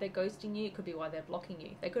be why they're ghosting you. It could be why they're blocking you.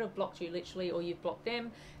 They could have blocked you literally, or you've blocked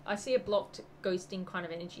them. I see a blocked, ghosting kind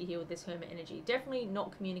of energy here with this Hermit energy. Definitely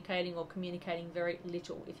not communicating, or communicating very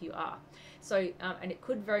little if you are. So, and it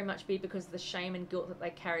could very much be because of the shame and guilt that they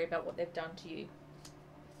carry about what they've done to you.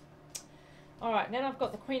 All right, then I've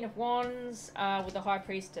got the Queen of Wands with the High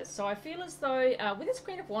Priestess. So I feel as though with this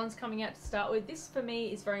Queen of Wands coming out to start with, this for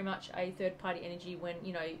me is very much a third-party energy when,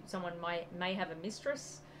 you know, someone may have a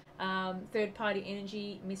mistress. Third-party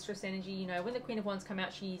energy, mistress energy, you know, when the Queen of Wands come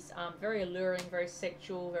out, she's very alluring, very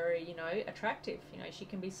sexual, very, you know, attractive. You know, she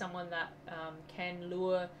can be someone that can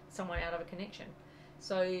lure someone out of a connection.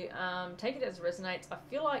 So take it as it resonates. I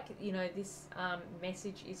feel like, you know, this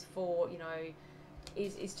message is for, you know,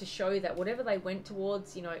 is to show that whatever they went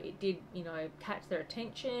towards, you know, it did, you know, catch their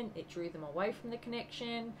attention, it drew them away from the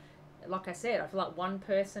connection. Like I said, I feel like one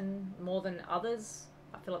person more than others,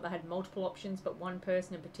 I feel like they had multiple options, but one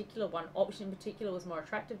person in particular, one option in particular was more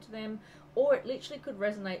attractive to them. Or it literally could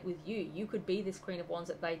resonate with you. You could be this Queen of Wands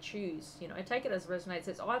that they choose. You know, take it as it resonates.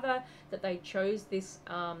 It's either that they chose this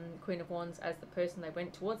Queen of Wands as the person they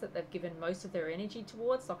went towards, that they've given most of their energy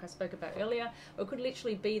towards, like I spoke about earlier. Or it could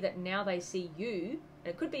literally be that now they see you.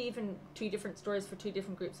 And it could be even two different stories for two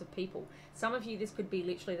different groups of people. Some of you, this could be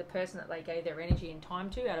literally the person that they gave their energy and time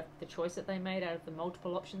to out of the choice that they made, out of the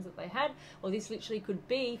multiple options that they had. Or this literally could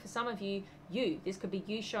be, for some of you, you. This could be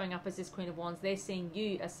you showing up as this Queen of Wands. They're seeing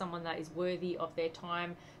you as someone that is worthy of their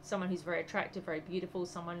time, someone who's very attractive, very beautiful,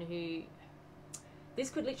 someone who... This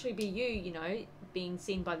could literally be you, you know, being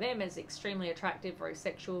seen by them as extremely attractive, very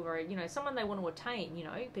sexual, very, you know, someone they want to attain, you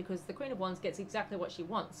know, because the Queen of Wands gets exactly what she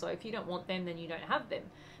wants. So if you don't want them, then you don't have them.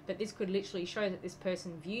 But this could literally show that this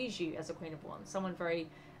person views you as a Queen of Wands, someone very,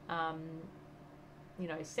 you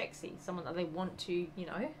know, sexy, someone that they want to, you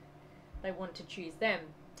know, they want to choose them,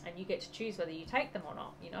 and you get to choose whether you take them or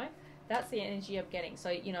not, you know. That's the energy I'm getting. So,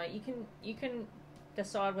 you know, you can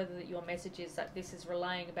decide whether that your message is that this is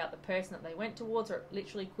relaying about the person that they went towards, or it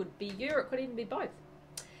literally could be you, or it could even be both.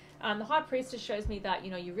 The High Priestess shows me that, you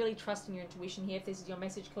know, you really trust in your intuition here. If this is your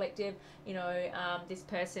message collective, you know, this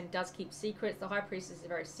person does keep secrets. The High Priestess is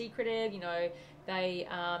very secretive, you know, they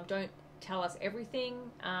don't tell us everything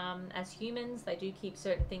as humans. They do keep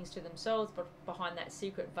certain things to themselves, but behind that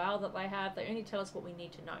secret veil that they have, they only tell us what we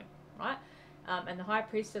need to know, right? And the High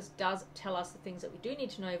Priestess does tell us the things that we do need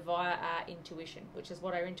to know via our intuition, which is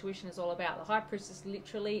what our intuition is all about. The High Priestess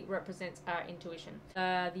literally represents our intuition.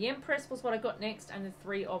 The Empress was what I got next, and the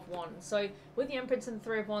Three of Wands. So with the Empress and the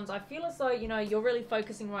Three of Wands, I feel as though, you know, you're really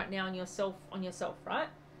focusing right now on yourself, right?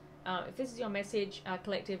 If this is your message,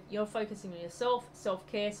 collective, you're focusing on yourself,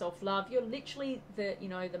 self-care, self-love. You're literally the, you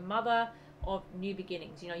know, the mother of new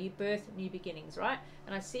beginnings. You know, you birth new beginnings, right?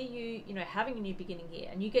 And I see you, you know, having a new beginning here,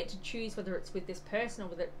 and you get to choose whether it's with this person or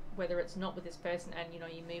whether it's not with this person, and, you know,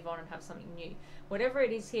 you move on and have something new. Whatever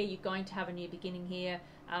it is here, you're going to have a new beginning here.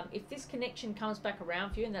 If this connection comes back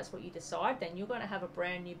around for you and that's what you decide, then you're going to have a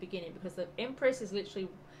brand new beginning, because the Empress is literally,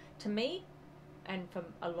 to me, and from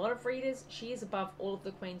a lot of readers, she is above all of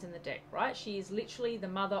the queens in the deck, right? She is literally the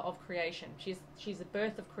mother of creation. She's the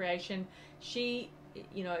birth of creation. She,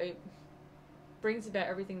 you know, brings about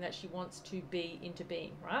everything that she wants to be into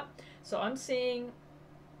being, right? So I'm seeing,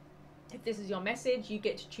 if this is your message, you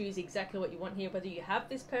get to choose exactly what you want here. Whether you have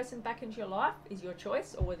this person back into your life is your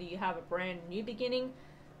choice, or whether you have a brand new beginning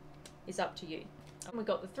is up to you. And we've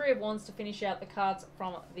got the Three of Wands to finish out the cards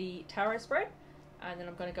from the tarot spread. And then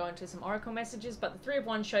I'm going to go into some oracle messages. But the Three of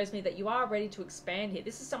Wands shows me that you are ready to expand here.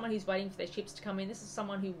 This is someone who's waiting for their ships to come in. This is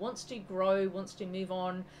someone who wants to grow, wants to move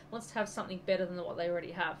on, wants to have something better than what they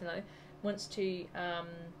already have, you know, wants to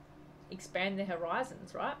expand their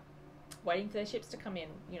horizons, right? Waiting for their ships to come in,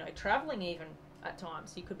 you know, traveling even at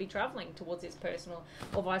times. You could be traveling towards this person,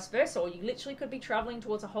 or vice versa, or you literally could be traveling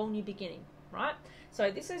towards a whole new beginning, right?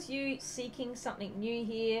 So this is you seeking something new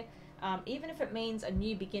here. Even if it means a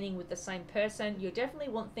new beginning with the same person, you definitely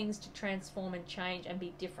want things to transform and change and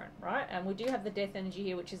be different, right? And we do have the Death energy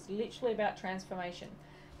here, which is literally about transformation.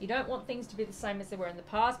 You don't want things to be the same as they were in the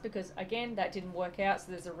past, because, again, that didn't work out, so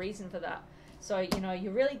there's a reason for that. So, you know,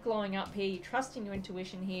 you're really glowing up here, you're trusting your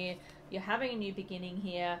intuition here, you're having a new beginning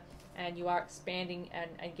here, and you are expanding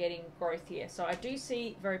and getting growth here. So I do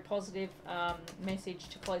see very positive message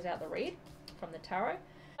to close out the read from the tarot.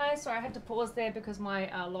 Sorry, I had to pause there because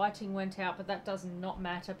my lighting went out, but that does not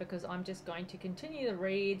matter, because I'm just going to continue the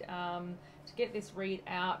read. To get this read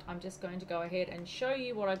out, I'm just going to go ahead and show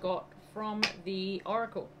you what I got from the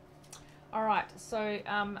oracle. Alright, so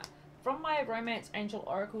from my Romance Angel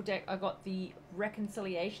Oracle deck, I got the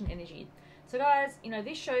reconciliation energy. So guys, you know,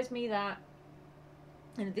 this shows me that,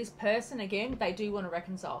 and this person, again, they do want to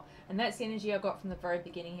reconcile. And that's the energy I got from the very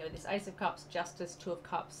beginning here with this Ace of Cups, Justice, Two of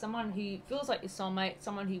Cups. Someone who feels like your soulmate,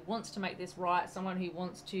 someone who wants to make this right, someone who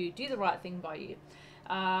wants to do the right thing by you.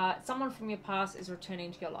 Someone from your past is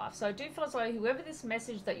returning to your life. So I do feel as though whoever this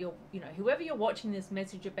message that you're, you know, whoever you're watching this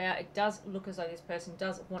message about, it does look as though this person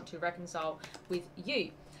does want to reconcile with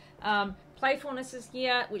you. Playfulness is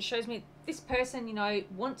here, which shows me this person, you know,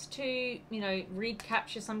 wants to, you know,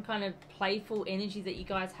 recapture some kind of playful energy that you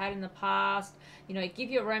guys had in the past. You know, give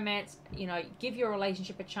your romance, you know, give your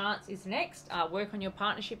relationship a chance is next. Work on your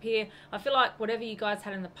partnership here. I feel like whatever you guys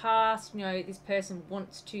had in the past, you know, this person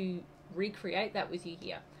wants to recreate that with you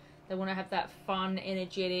here. They want to have that fun,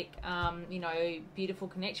 energetic, you know, beautiful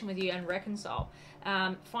connection with you and reconcile.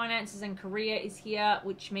 Finances and career is here,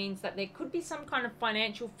 which means that there could be some kind of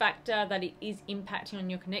financial factor that it is impacting on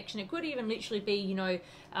your connection. It could even literally be, you know,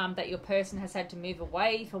 that your person has had to move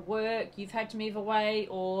away for work, you've had to move away,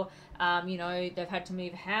 or, you know, they've had to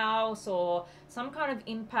move house, or some kind of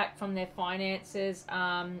impact from their finances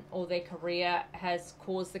or their career has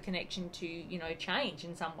caused the connection to, you know, change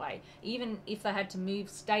in some way. Even if they had to move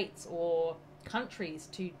states or countries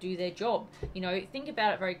to do their job, you know, think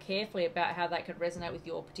about it very carefully about how that could resonate with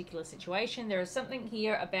your particular situation. There is something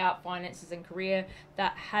here about finances and career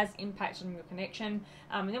that has impacted on your connection.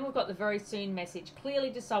 And then we've got the very soon message.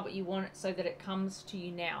 Clearly decide what you want so that it comes to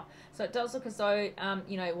you now. So it does look as though,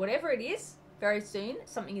 you know, whatever it is, very soon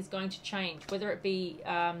something is going to change, whether it be,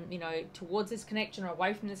 you know, towards this connection or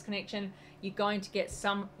away from this connection. You're going to get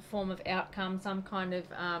some form of outcome, some kind of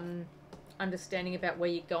understanding about where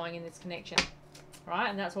you're going in this connection, right?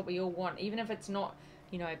 And that's what we all want. Even if it's not,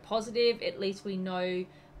 you know, positive, at least we know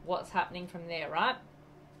what's happening from there, right?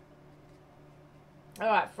 All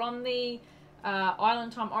right, from the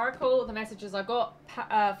Island Time Oracle, the messages I got,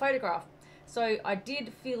 photograph. So I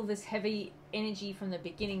did feel this heavy energy from the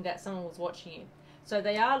beginning that someone was watching you. So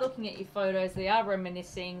they are looking at your photos, they are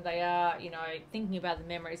reminiscing, they are, you know, thinking about the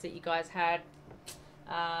memories that you guys had.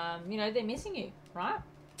 You know, they're missing you, right?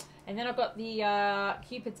 And then I've got the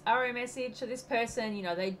Cupid's arrow message. So this person, you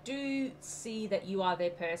know, they do see that you are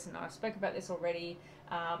their person. I spoke about this already.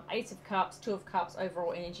 Ace of Cups, Two of Cups,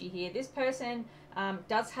 overall energy here. This person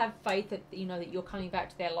does have faith that, you know, that you're coming back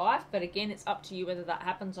to their life, but again, it's up to you whether that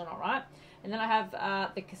happens or not, right? And then I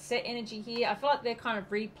have the cassette energy here. I feel like they're kind of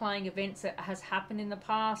replaying events that has happened in the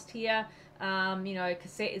past here. You know,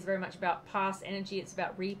 cassette is very much about past energy. It's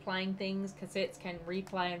about replaying things. Cassettes can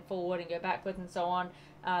replay and forward and go backwards and so on.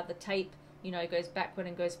 The tape, you know, goes backward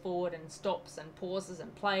and goes forward and stops and pauses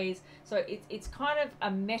and plays. So it's kind of a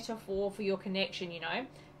metaphor for your connection, you know,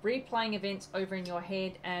 replaying events over in your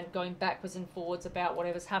head and going backwards and forwards about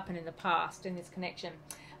whatever's happened in the past in this connection.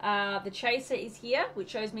 The chaser is here, which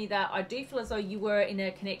shows me that I do feel as though you were in a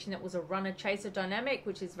connection that was a runner-chaser dynamic,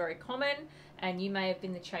 which is very common, and you may have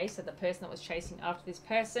been the chaser, the person that was chasing after this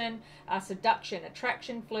person. Seduction,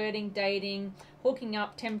 attraction, flirting, dating, hooking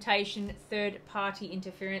up, temptation, third-party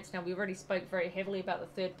interference. Now, we already spoke very heavily about the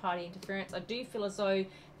third-party interference. I do feel as though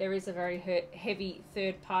there is a very heavy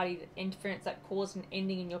third-party interference that caused an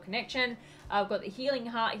ending in your connection. I've got the healing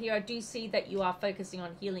heart here. I do see that you are focusing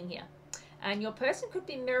on healing here. And your person could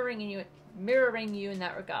be mirroring you in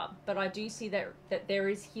that regard. But I do see that there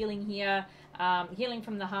is healing here, healing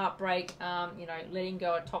from the heartbreak, you know, letting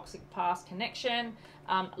go a toxic past connection.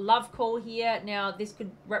 Love call here. Now, this could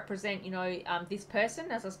represent, you know, this person,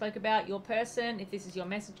 as I spoke about, your person, if this is your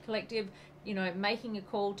message collective, you know, making a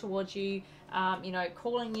call towards you, you know,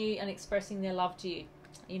 calling you and expressing their love to you.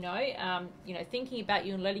 You know, thinking about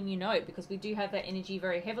you and letting you know, because we do have that energy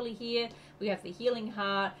very heavily here. We have the healing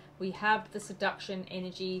heart, we have the seduction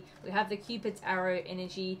energy, we have the Cupid's arrow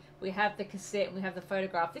energy, we have the cassette, and we have the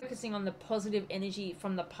photograph. They're focusing on the positive energy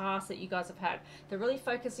from the past that you guys have had. They're really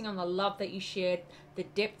focusing on the love that you shared, the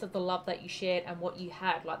depth of the love that you shared, and what you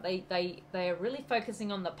had. Like they are really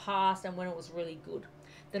focusing on the past and when it was really good.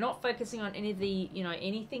 They're not focusing on any of the, you know,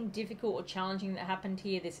 anything difficult or challenging that happened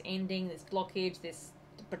here, this ending, this blockage, this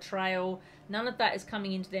betrayal. None of that is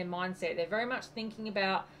coming into their mindset. They're very much thinking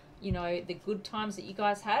about, you know, the good times that you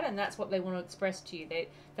guys had, and that's what they want to express to you.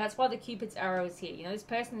 That's why the Cupid's arrow is here. You know, this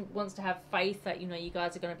person wants to have faith that, you know, you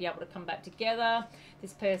guys are going to be able to come back together.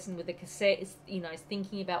 This person with the cassette is, you know, is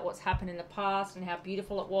thinking about what's happened in the past and how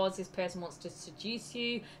beautiful it was. This person wants to seduce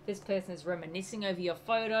you. This person is reminiscing over your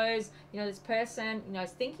photos. You know, this person, you know,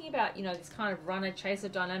 is thinking about, you know, this kind of runner-chaser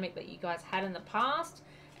dynamic that you guys had in the past.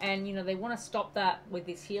 And, you know, they want to stop that with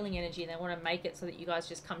this healing energy, and they want to make it so that you guys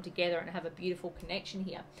just come together and have a beautiful connection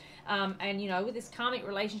here. And, you know, with this karmic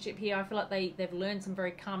relationship here, I feel like they've learned some very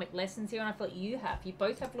karmic lessons here, and I feel like you have. You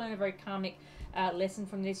both have learned a very karmic lesson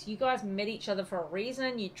from this. You guys met each other for a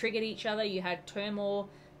reason. You triggered each other. You had turmoil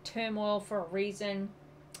for a reason.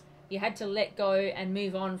 You had to let go and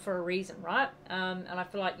move on for a reason, right? And I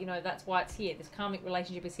feel like, you know, that's why it's here. This karmic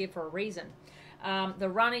relationship is here for a reason. The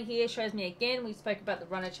runner here shows me, again, we spoke about the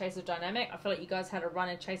runner-chaser dynamic. I feel like you guys had a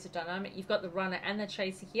runner-chaser dynamic. You've got the runner and the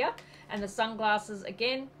chaser here. And the sunglasses,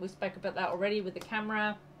 again, we spoke about that already with the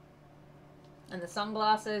camera and the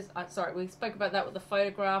sunglasses. Sorry, we spoke about that with the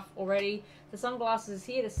photograph already. The sunglasses is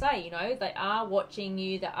here to say, you know, they are watching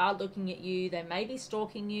you, they are looking at you, they may be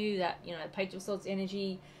stalking you, that, you know, Page of Swords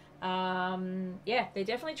energy. Yeah, they're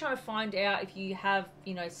definitely trying to find out if you have,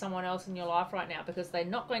 you know, someone else in your life right now, because they're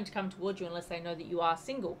not going to come towards you unless they know that you are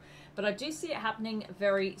single. But I do see it happening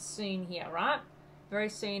very soon here, right? Very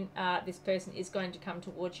soon, this person is going to come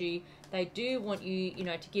towards you. They do want you, you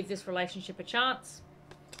know, to give this relationship a chance.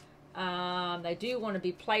 They do want to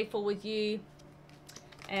be playful with you.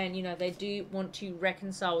 And, you know, they do want to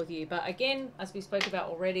reconcile with you. But again, as we spoke about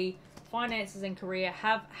already, finances and career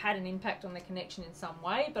have had an impact on the connection in some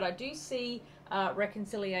way. But I do see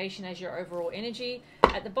reconciliation as your overall energy.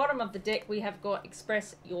 At the bottom of the deck, we have got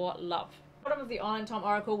express your love. Bottom of the Island Time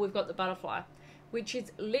Oracle, we've got the butterfly, which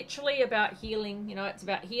is literally about healing. You know, it's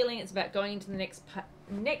about healing. It's about going into the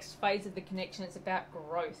next phase of the connection. It's about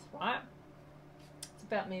growth, right? It's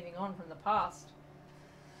about moving on from the past.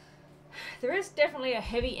 There is definitely a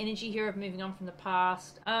heavy energy here of moving on from the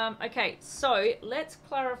past. Okay, so let's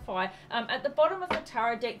clarify. At the bottom of the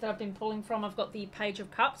tarot deck that I've been pulling from, I've got the Page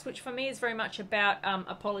of Cups, which for me is very much about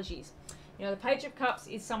apologies. You know, the Page of Cups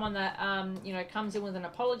is someone that, you know, comes in with an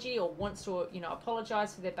apology or wants to, you know,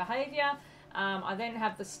 apologize for their behavior. I then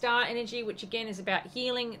have the Star energy, which again is about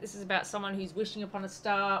healing. This is about someone who's wishing upon a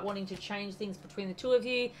star, wanting to change things between the two of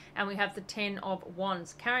you. And we have the 10 of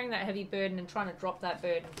Wands, carrying that heavy burden and trying to drop that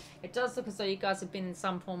burden. It does look as though you guys have been in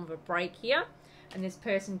some form of a break here. And this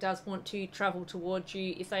person does want to travel towards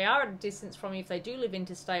you. If they are at a distance from you, if they do live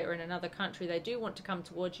interstate or in another country, they do want to come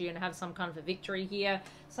towards you and have some kind of a victory here,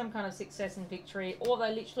 some kind of success and victory. Or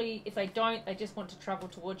they literally, if they don't, they just want to travel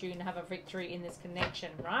towards you and have a victory in this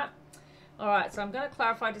connection, right? All right, so I'm going to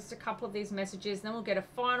clarify just a couple of these messages, then we'll get a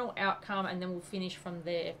final outcome, and then we'll finish from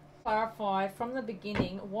there. Clarify from the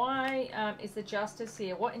beginning, why is the Justice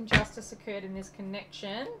here? What injustice occurred in this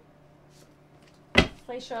connection?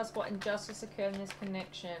 Please show us what injustice occurred in this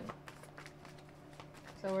connection.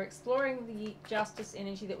 So we're exploring the Justice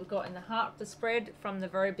energy that we got in the heart of the spread from the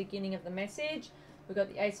very beginning of the message. We've got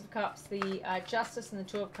the Ace of Cups, the Justice, and the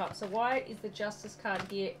Two of Cups. So why is the Justice card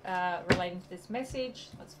here relating to this message?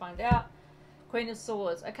 Let's find out. Queen of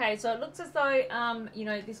Swords. Okay, so it looks as though, you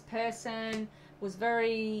know, this person was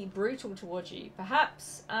very brutal towards you.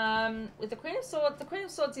 Perhaps with the Queen of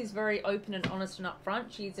Swords is very open and honest and upfront.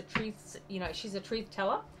 She's a truth, you know, she's a truth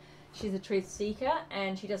teller. She's a truth seeker,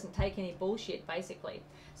 and she doesn't take any bullshit, basically.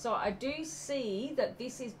 So I do see that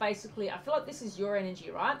this is basically, I feel like this is your energy,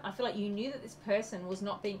 right? I feel like you knew that this person was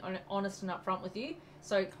not being honest and upfront with you.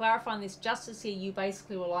 So clarifying this Justice here, you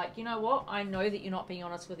basically were like, you know what? I know that you're not being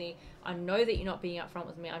honest with me. I know that you're not being upfront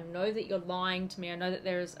with me. I know that you're lying to me. I know that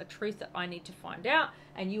there is a truth that I need to find out.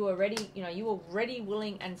 And you were ready, you know, you were ready,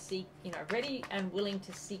 willing, and seek, you know, ready and willing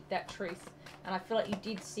to seek that truth. And I feel like you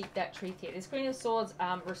did seek that truth here. This Queen of Swords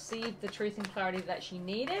received the truth and clarity that she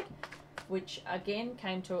needed, which again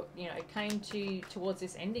came to, you know, towards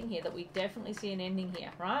this ending here, that we definitely see an ending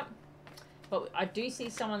here, right? But I do see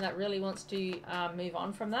someone that really wants to move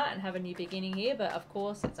on from that and have a new beginning here. But of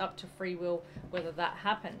course, it's up to free will whether that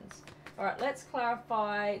happens. All right, let's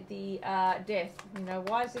clarify the death. You know,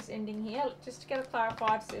 why is this ending here? Just to get it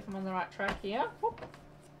clarified, to see if I'm on the right track here. Whoop.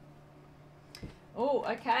 Oh,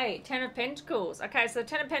 okay. Ten of Pentacles. Okay, so the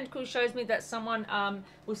Ten of Pentacles shows me that someone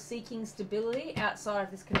was seeking stability outside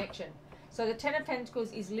of this connection. So the Ten of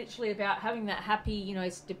Pentacles is literally about having that happy, you know,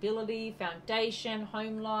 stability, foundation,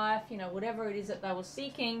 home life, you know, whatever it is that they were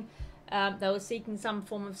seeking. They were seeking some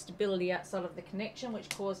form of stability outside of the connection, which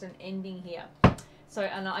caused an ending here. So,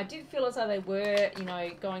 and I did feel as though they were, you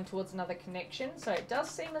know, going towards another connection. So it does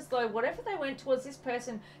seem as though whatever they went towards, this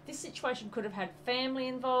person, this situation could have had family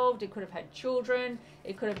involved. It could have had children.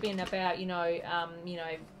 It could have been about,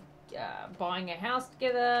 buying a house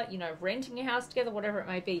together, you know, renting a house together, whatever it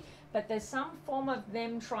may be. But there's some form of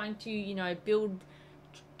them trying to, you know,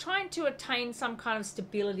 trying to attain some kind of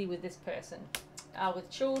stability with this person, with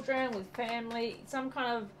children, with family, some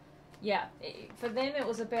kind of, yeah, for them it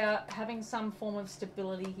was about having some form of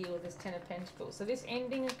stability here with this Ten of Pentacles. So this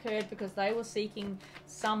ending occurred because they were seeking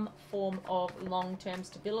some form of long-term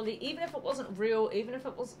stability, even if it wasn't real, even if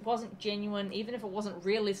it wasn't genuine, even if it wasn't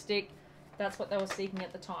realistic. That's what they were seeking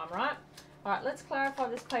at the time, right? All right, let's clarify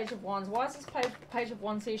this Page of Wands. Why is this page of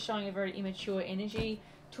Wands here showing a very immature energy?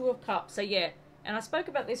 Two of Cups. So yeah, and I spoke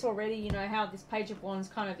about this already, you know, how this Page of Wands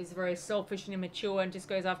kind of is very selfish and immature and just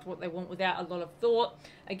goes after what they want without a lot of thought.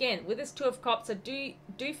 Again, with this Two of Cups, I do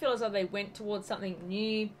feel as though they went towards something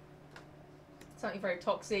new, something very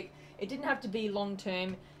toxic. It didn't have to be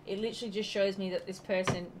long-term. It literally just shows me that this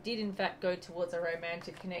person did in fact go towards a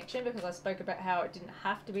romantic connection, because I spoke about how it didn't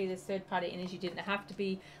have to be this third-party energy, didn't have to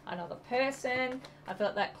be another person. I feel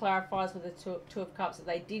like that clarifies with the Two of Cups that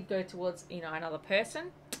they did go towards, you know, another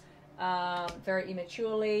person. Very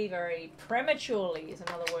immaturely, very prematurely is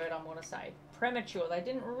another word I want to say. Premature. They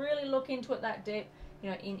didn't really look into it that deep, you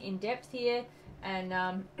know, in depth here,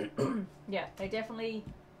 and yeah, they definitely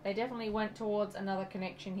went towards another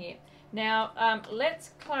connection here. Now, let's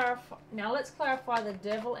clarify the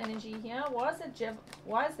Devil energy here. Why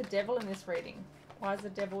is the Devil in this reading? Why is the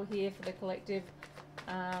Devil here for the collective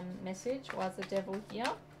message? Why is the Devil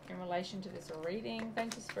here in relation to this reading?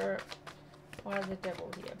 Thank you, Spirit. Why is the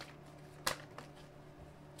Devil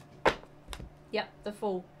here? Yep, the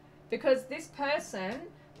Fool. Because this person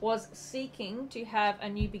was seeking to have a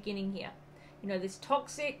new beginning here. You know, this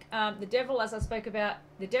toxic, the devil, as I spoke about,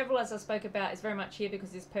 is very much here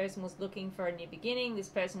because this person was looking for a new beginning. This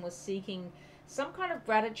person was seeking some kind of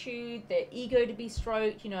gratitude, their ego to be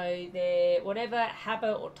stroked, you know, their whatever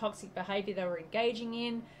habit or toxic behavior they were engaging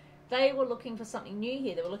in. They were looking for something new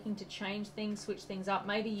here. They were looking to change things, switch things up.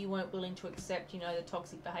 Maybe you weren't willing to accept, you know, the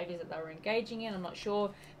toxic behaviors that they were engaging in. I'm not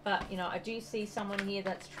sure. But, you know, I do see someone here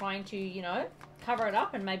that's trying to, you know, cover it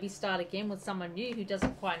up and maybe start again with someone new who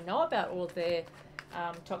doesn't quite know about all of their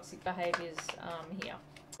toxic behaviors here.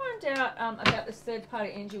 Find out about this third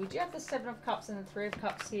party energy. We do have the Seven of Cups and the Three of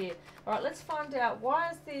Cups here. All right, let's find out why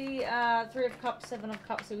is the Three of Cups, Seven of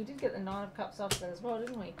Cups. So we did get the Nine of Cups after that as well,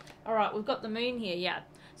 didn't we? All right, we've got the Moon here. Yeah.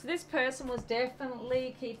 So this person was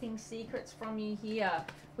definitely keeping secrets from you here.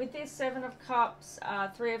 With this Seven of Cups,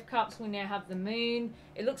 Three of Cups, we now have the Moon.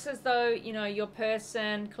 It looks as though, you know, your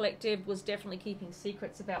person, collective, was definitely keeping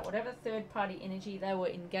secrets about whatever third-party energy they were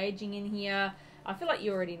engaging in here. I feel like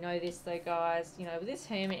you already know this, though, guys. You know, with this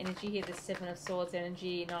Hermit energy here, the Seven of Swords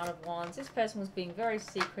energy, Nine of Wands, this person was being very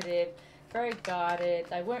secretive, very guarded.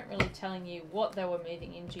 They weren't really telling you what they were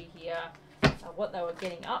moving into here. What they were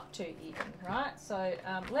getting up to even, right? So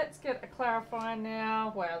let's get a clarifier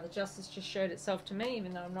now. Wow, the justice just showed itself to me,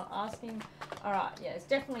 even though I'm not asking. All right, yeah, it's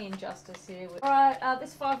definitely injustice here. All right,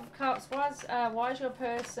 this Five of Cups, why is your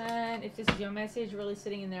person, if this is your message, really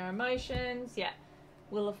sitting in their emotions? Yeah,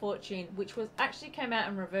 Wheel of Fortune, which was actually came out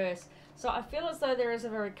in reverse. So I feel as though there is a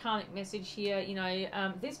very karmic message here. You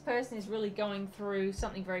know, this person is really going through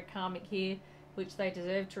something very karmic here, which they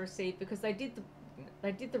deserve to receive because they did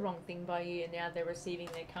the wrong thing by you, and now they're receiving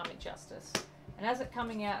their karmic justice. And as it's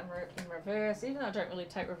coming out in reverse, even though I don't really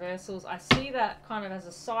take reversals, I see that kind of as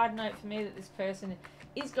a side note for me that this person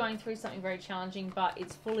is going through something very challenging, but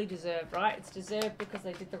it's fully deserved, right? It's deserved because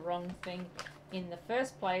they did the wrong thing in the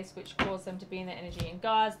first place, which caused them to be in their energy. And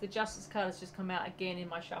guys, the Justice card has just come out again in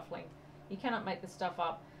my shuffling. You cannot make this stuff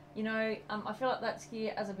up. You know, I feel like that's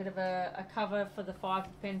here as a bit of a cover for the Five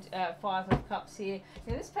of Cups here.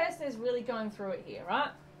 Now, this person is really going through it here, right?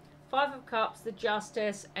 Five of Cups, the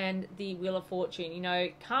Justice, and the Wheel of Fortune. You know,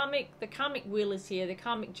 the karmic wheel is here. The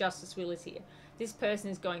karmic justice wheel is here. This person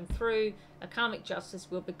is going through a karmic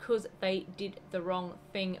justice wheel because they did the wrong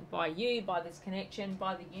thing by you, by this connection,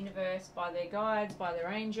 by the universe, by their guides, by their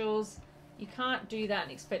angels. You can't do that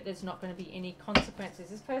and expect there's not going to be any consequences.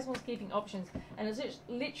 This person was keeping options and it's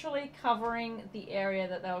literally covering the area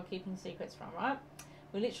that they were keeping secrets from, right?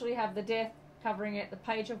 We literally have the Death covering it, the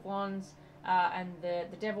Page of Wands, and the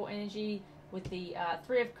Devil energy with the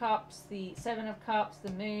Three of Cups, the Seven of Cups, the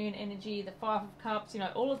Moon energy, the Five of Cups. You know,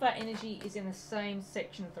 all of that energy is in the same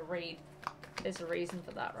section of the read. There's a reason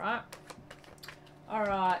for that, right? All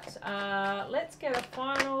right, let's get a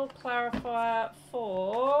final clarifier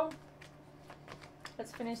for...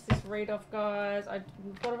 Let's finish this read off, guys.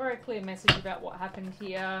 We've got a very clear message about what happened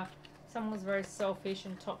here. Someone was very selfish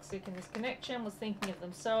and toxic in this connection, was thinking of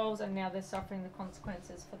themselves, and now they're suffering the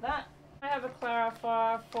consequences for that. I have a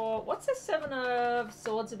clarifier for what's the Seven of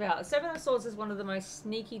Swords about? The Seven of Swords is one of the most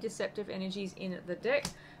sneaky, deceptive energies in the deck.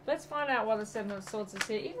 Let's find out why the Seven of Swords is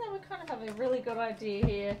here, even though we kind of have a really good idea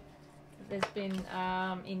here. There's been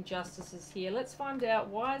injustices here. Let's find out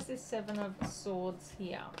why is this Seven of Swords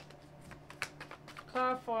here.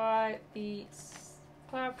 Clarify the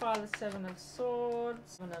Seven of Swords.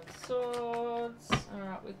 Seven of Swords.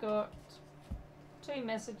 Alright, we've got two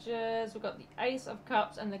messages. We've got the Ace of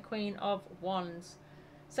Cups and the Queen of Wands.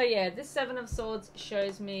 So yeah, this Seven of Swords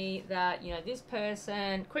shows me that, you know, this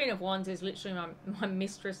person, Queen of Wands is literally my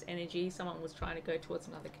mistress energy. Someone was trying to go towards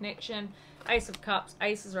another connection. Ace of Cups.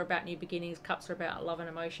 Aces are about new beginnings. Cups are about love and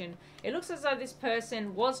emotion. It looks as though this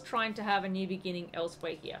person was trying to have a new beginning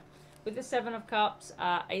elsewhere here. With the Seven of Cups,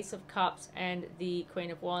 Ace of Cups, and the Queen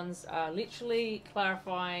of Wands, literally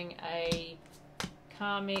clarifying a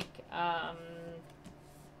karmic,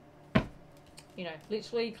 you know,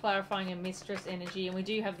 literally clarifying a mistress energy. And we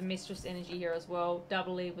do have the mistress energy here as well,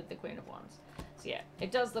 doubly with the Queen of Wands. So yeah,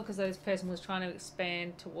 it does look as though this person was trying to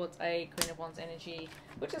expand towards a Queen of Wands energy,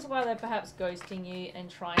 which is why they're perhaps ghosting you and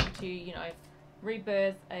trying to, you know,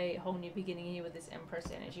 rebirth a whole new beginning here with this Empress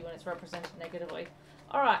energy when it's represented negatively.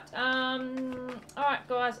 Alright, alright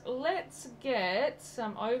guys, let's get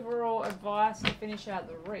some overall advice to finish out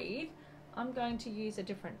the read. I'm going to use a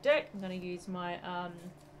different deck. I'm going to use my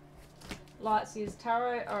Lightseers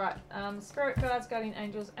Tarot. Alright, Spirit Guides, Guardian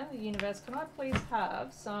Angels, and the Universe, can I please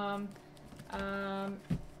have some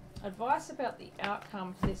advice about the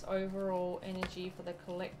outcome for this overall energy for the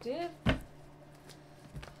collective?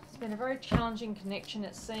 It's been a very challenging connection,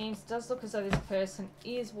 it seems. It does look as though this person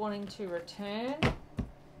is wanting to return.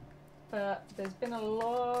 But there's been a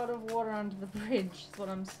lot of water under the bridge, is what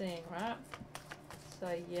I'm seeing, right?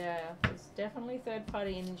 So yeah, there's definitely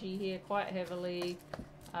third-party energy here, quite heavily.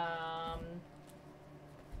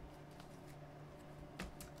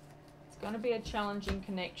 It's going to be a challenging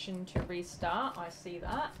connection to restart. I see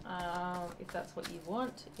that. If that's what you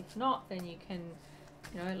want. If not, then you can,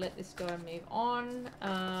 you know, let this go and move on.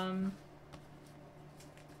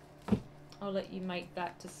 I'll let you make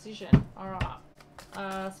that decision. All right.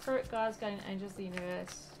 Spirit Guides, Guardian Angels, the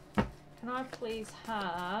Universe, can I please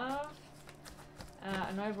have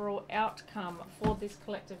an overall outcome for this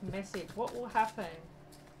collective message? What will happen?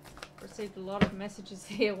 Received a lot of messages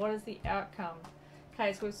here. What is the outcome?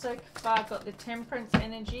 Okay, so we've so far got the Temperance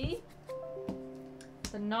energy,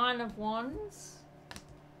 the Nine of Wands,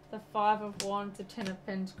 the Five of Wands, the Ten of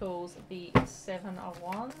Pentacles, the Seven of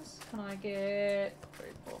Wands. Can I get 3,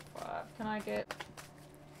 4, 5? Can I get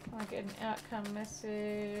an outcome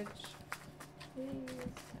message? Please,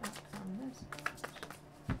 outcome message.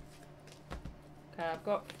 Okay, I've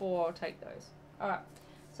got 4. I'll take those. Alright,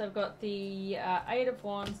 so I've got the 8 of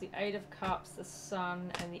Wands, the 8 of Cups, the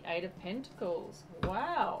Sun, and the 8 of Pentacles.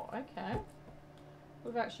 Wow, okay.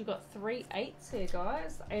 We've actually got 3 8s here,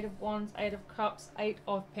 guys. 8 of Wands, 8 of Cups, 8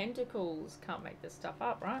 of Pentacles. Can't make this stuff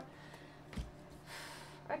up, right?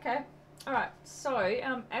 Okay. Alright, so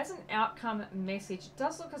as an outcome message, it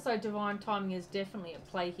does look as though divine timing is definitely at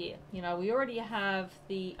play here. You know, we already have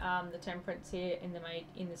the Temperance here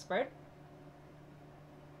in the spread.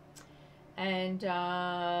 And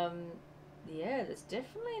yeah, there's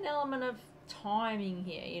definitely an element of timing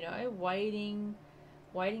here, you know, waiting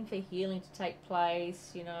for healing to take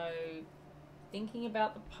place, you know, thinking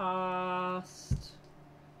about the past,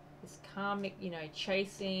 this karmic, you know,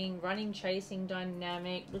 chasing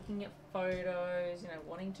dynamic, looking at photos, you know,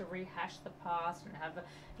 wanting to rehash the past and have a,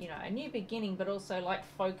 you know, a new beginning, but also like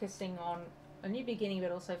focusing on a new beginning,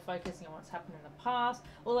 but also focusing on what's happened in the past,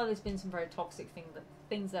 although there's been some very toxic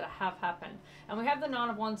things that have happened. And we have the Nine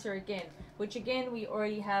of Wands here again, which again we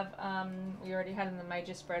already have in the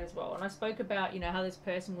major spread as well. And I spoke about, you know, how this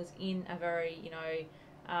person was in a very, you know,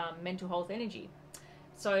 mental health energy.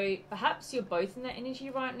 So perhaps you're both in that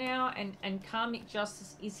energy right now, and karmic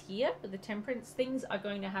justice is here with the Temperance. Things are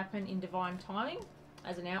going to happen in divine timing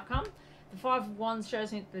as an outcome. The Five of Wands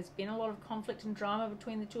shows me that there's been a lot of conflict and drama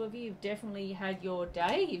between the two of you. You've definitely had your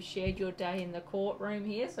day. You've shared your day in the courtroom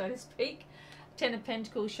here, so to speak. Ten of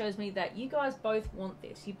Pentacles shows me that you guys both want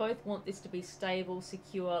this. You both want this to be stable,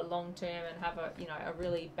 secure, long-term, and have a, you know, a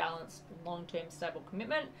really balanced, long-term, stable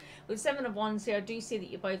commitment. With Seven of Wands here, I do see that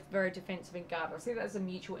you're both very defensive and guarded. I see that as a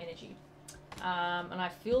mutual energy. And I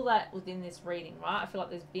feel that within this reading, right? I feel like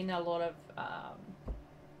there's been a lot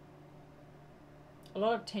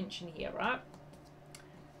of tension here, right?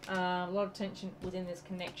 A lot of tension within this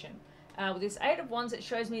connection. With this Eight of Wands, it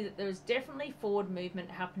shows me that there is definitely forward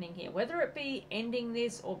movement happening here. Whether it be ending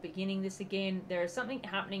this or beginning this again, there is something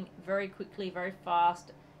happening very quickly, very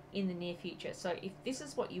fast in the near future. So if this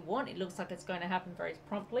is what you want, it looks like it's going to happen very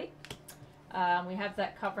promptly. We have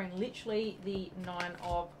that covering literally the Nine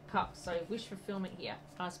of Cups. So wish fulfillment here.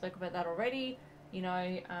 I spoke about that already. You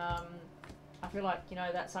know, I feel like, you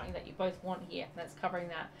know, that's something that you both want here. That's covering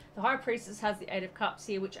that. The High Priestess has the Eight of Cups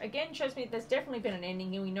here, which again shows me there's definitely been an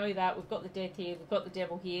ending here. We know that. We've got the Death here. We've got the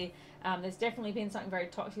Devil here. There's definitely been something very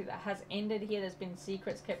toxic that has ended here. There's been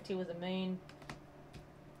secrets kept here with the Moon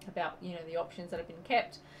about, you know, the options that have been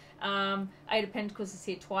kept. Eight of Pentacles is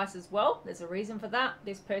here twice as well. There's a reason for that.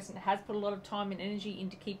 This person has put a lot of time and energy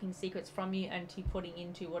into keeping secrets from you and to putting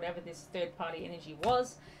into whatever this third-party energy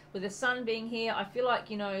was. With the Sun being here, I feel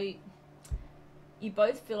like, you know, you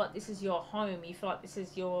both feel like this is your home. You feel like this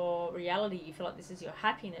is your reality. You feel like this is your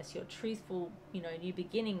happiness. Your truthful, you know, new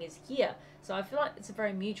beginning is here. So I feel like it's a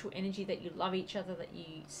very mutual energy that you love each other, that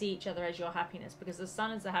you see each other as your happiness, because the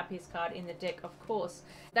Sun is the happiest card in the deck, of course.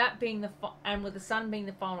 That being and with the Sun being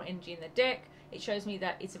the final energy in the deck, it shows me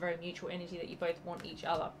that it's a very mutual energy that you both want each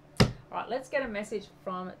other. All right, let's get a message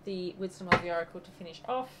from the Wisdom of the Oracle to finish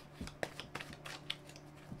off.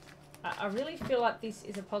 I really feel like this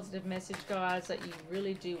is a positive message, guys, that you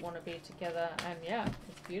really do want to be together. And yeah,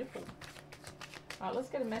 it's beautiful. All right, let's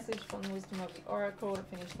get a message from the Wisdom of the Oracle to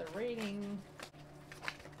finish the reading.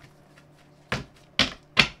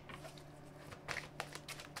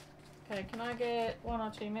 Okay, can I get 1 or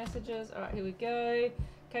 2 messages? All right, here we go.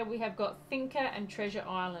 Okay, we have got Thinker and Treasure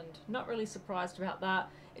Island. Not really surprised about that.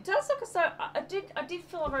 It does look as though I did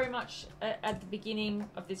feel very much at the beginning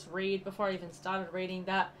of this read, before I even started reading,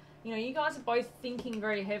 that, you know, you guys are both thinking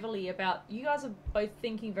very heavily about,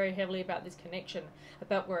 this connection,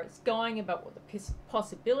 about where it's going, about what the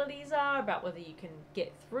possibilities are, about whether you can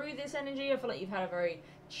get through this energy. I feel like you've had a very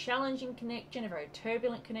challenging connection, a very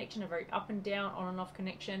turbulent connection, a very up and down, on and off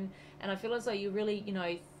connection. And I feel as though you're really, you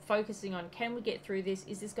know, focusing on, can we get through this?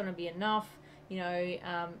 Is this going to be enough? You know,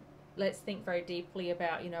 let's think very deeply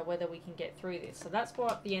about, you know, whether we can get through this. So that's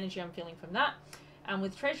what the energy I'm feeling from that. And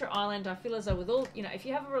with Treasure Island, I feel as though with all, you know, if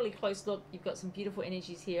you have a really close look, you've got some beautiful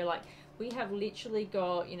energies here. Like we have literally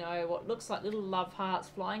got, you know, what looks like little love hearts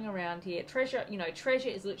flying around here. Treasure, you know, treasure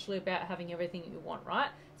is literally about having everything you want, right?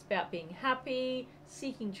 It's about being happy,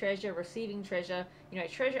 seeking treasure, receiving treasure. You know,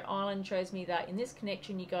 Treasure Island shows me that in this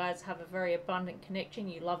connection, you guys have a very abundant connection.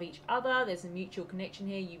 You love each other. There's a mutual connection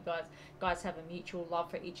here. You guys have a mutual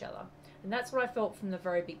love for each other. And that's what I felt from the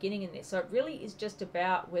very beginning in this. So it really is just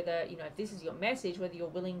about whether, you know, if this is your message, whether you're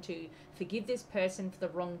willing to forgive this person for the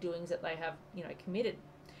wrongdoings that they have, you know, committed.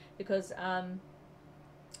 Because,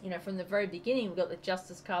 you know, from the very beginning, we've got the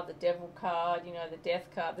Justice card, the Devil card, you know, the Death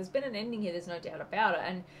card. There's been an ending here, there's no doubt about it.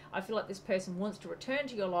 And I feel like this person wants to return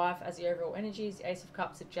to your life as the overall energies, the Ace of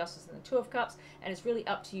Cups, the Justice, and the Two of Cups. And it's really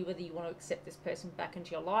up to you whether you want to accept this person back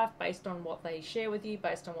into your life based on what they share with you,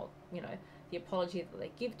 based on what, you know, the apology that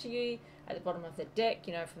they give to you. At the bottom of the deck,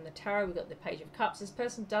 you know, from the tarot, we've got the Page of Cups. This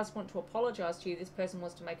person does want to apologize to you. This person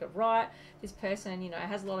wants to make it right. This person, you know,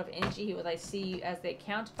 has a lot of energy here where they see you as their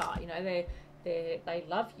counterpart. You know, they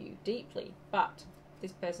love you deeply, but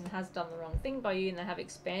this person has done the wrong thing by you, and they have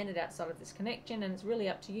expanded outside of this connection, and it's really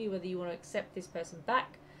up to you whether you want to accept this person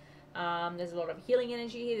back. There's a lot of healing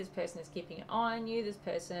energy here. This person is keeping an eye on you. This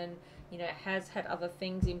person, you know, has had other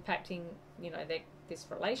things impacting, you know, this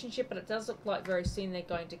relationship, but it does look like very soon they're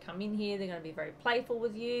going to come in here. They're going to be very playful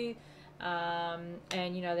with you,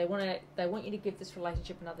 and you know, they want you to give this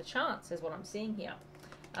relationship another chance, is what I'm seeing here.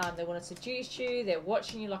 They want to seduce you. They're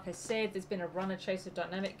watching you. Like I said, there's been a runner-chaser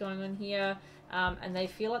dynamic going on here, and they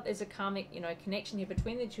feel like there's a karmic, you know, connection here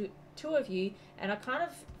between the two of you. And I kind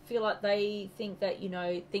of feel like they think that, you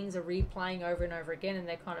know, things are replaying over and over again, and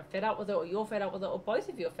they're kind of fed up with it, or you're fed up with it, or both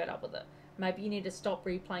of you are fed up with it. Maybe you need to stop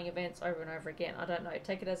replaying events over and over again. I don't know.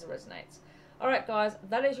 Take it as it resonates. Alright guys,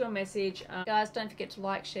 that is your message. Guys, don't forget to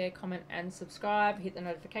like, share, comment, and subscribe. Hit the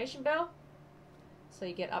notification bell so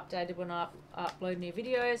you get updated when I upload new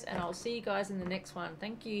videos. And I'll see you guys in the next one.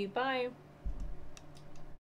 Thank you. Bye.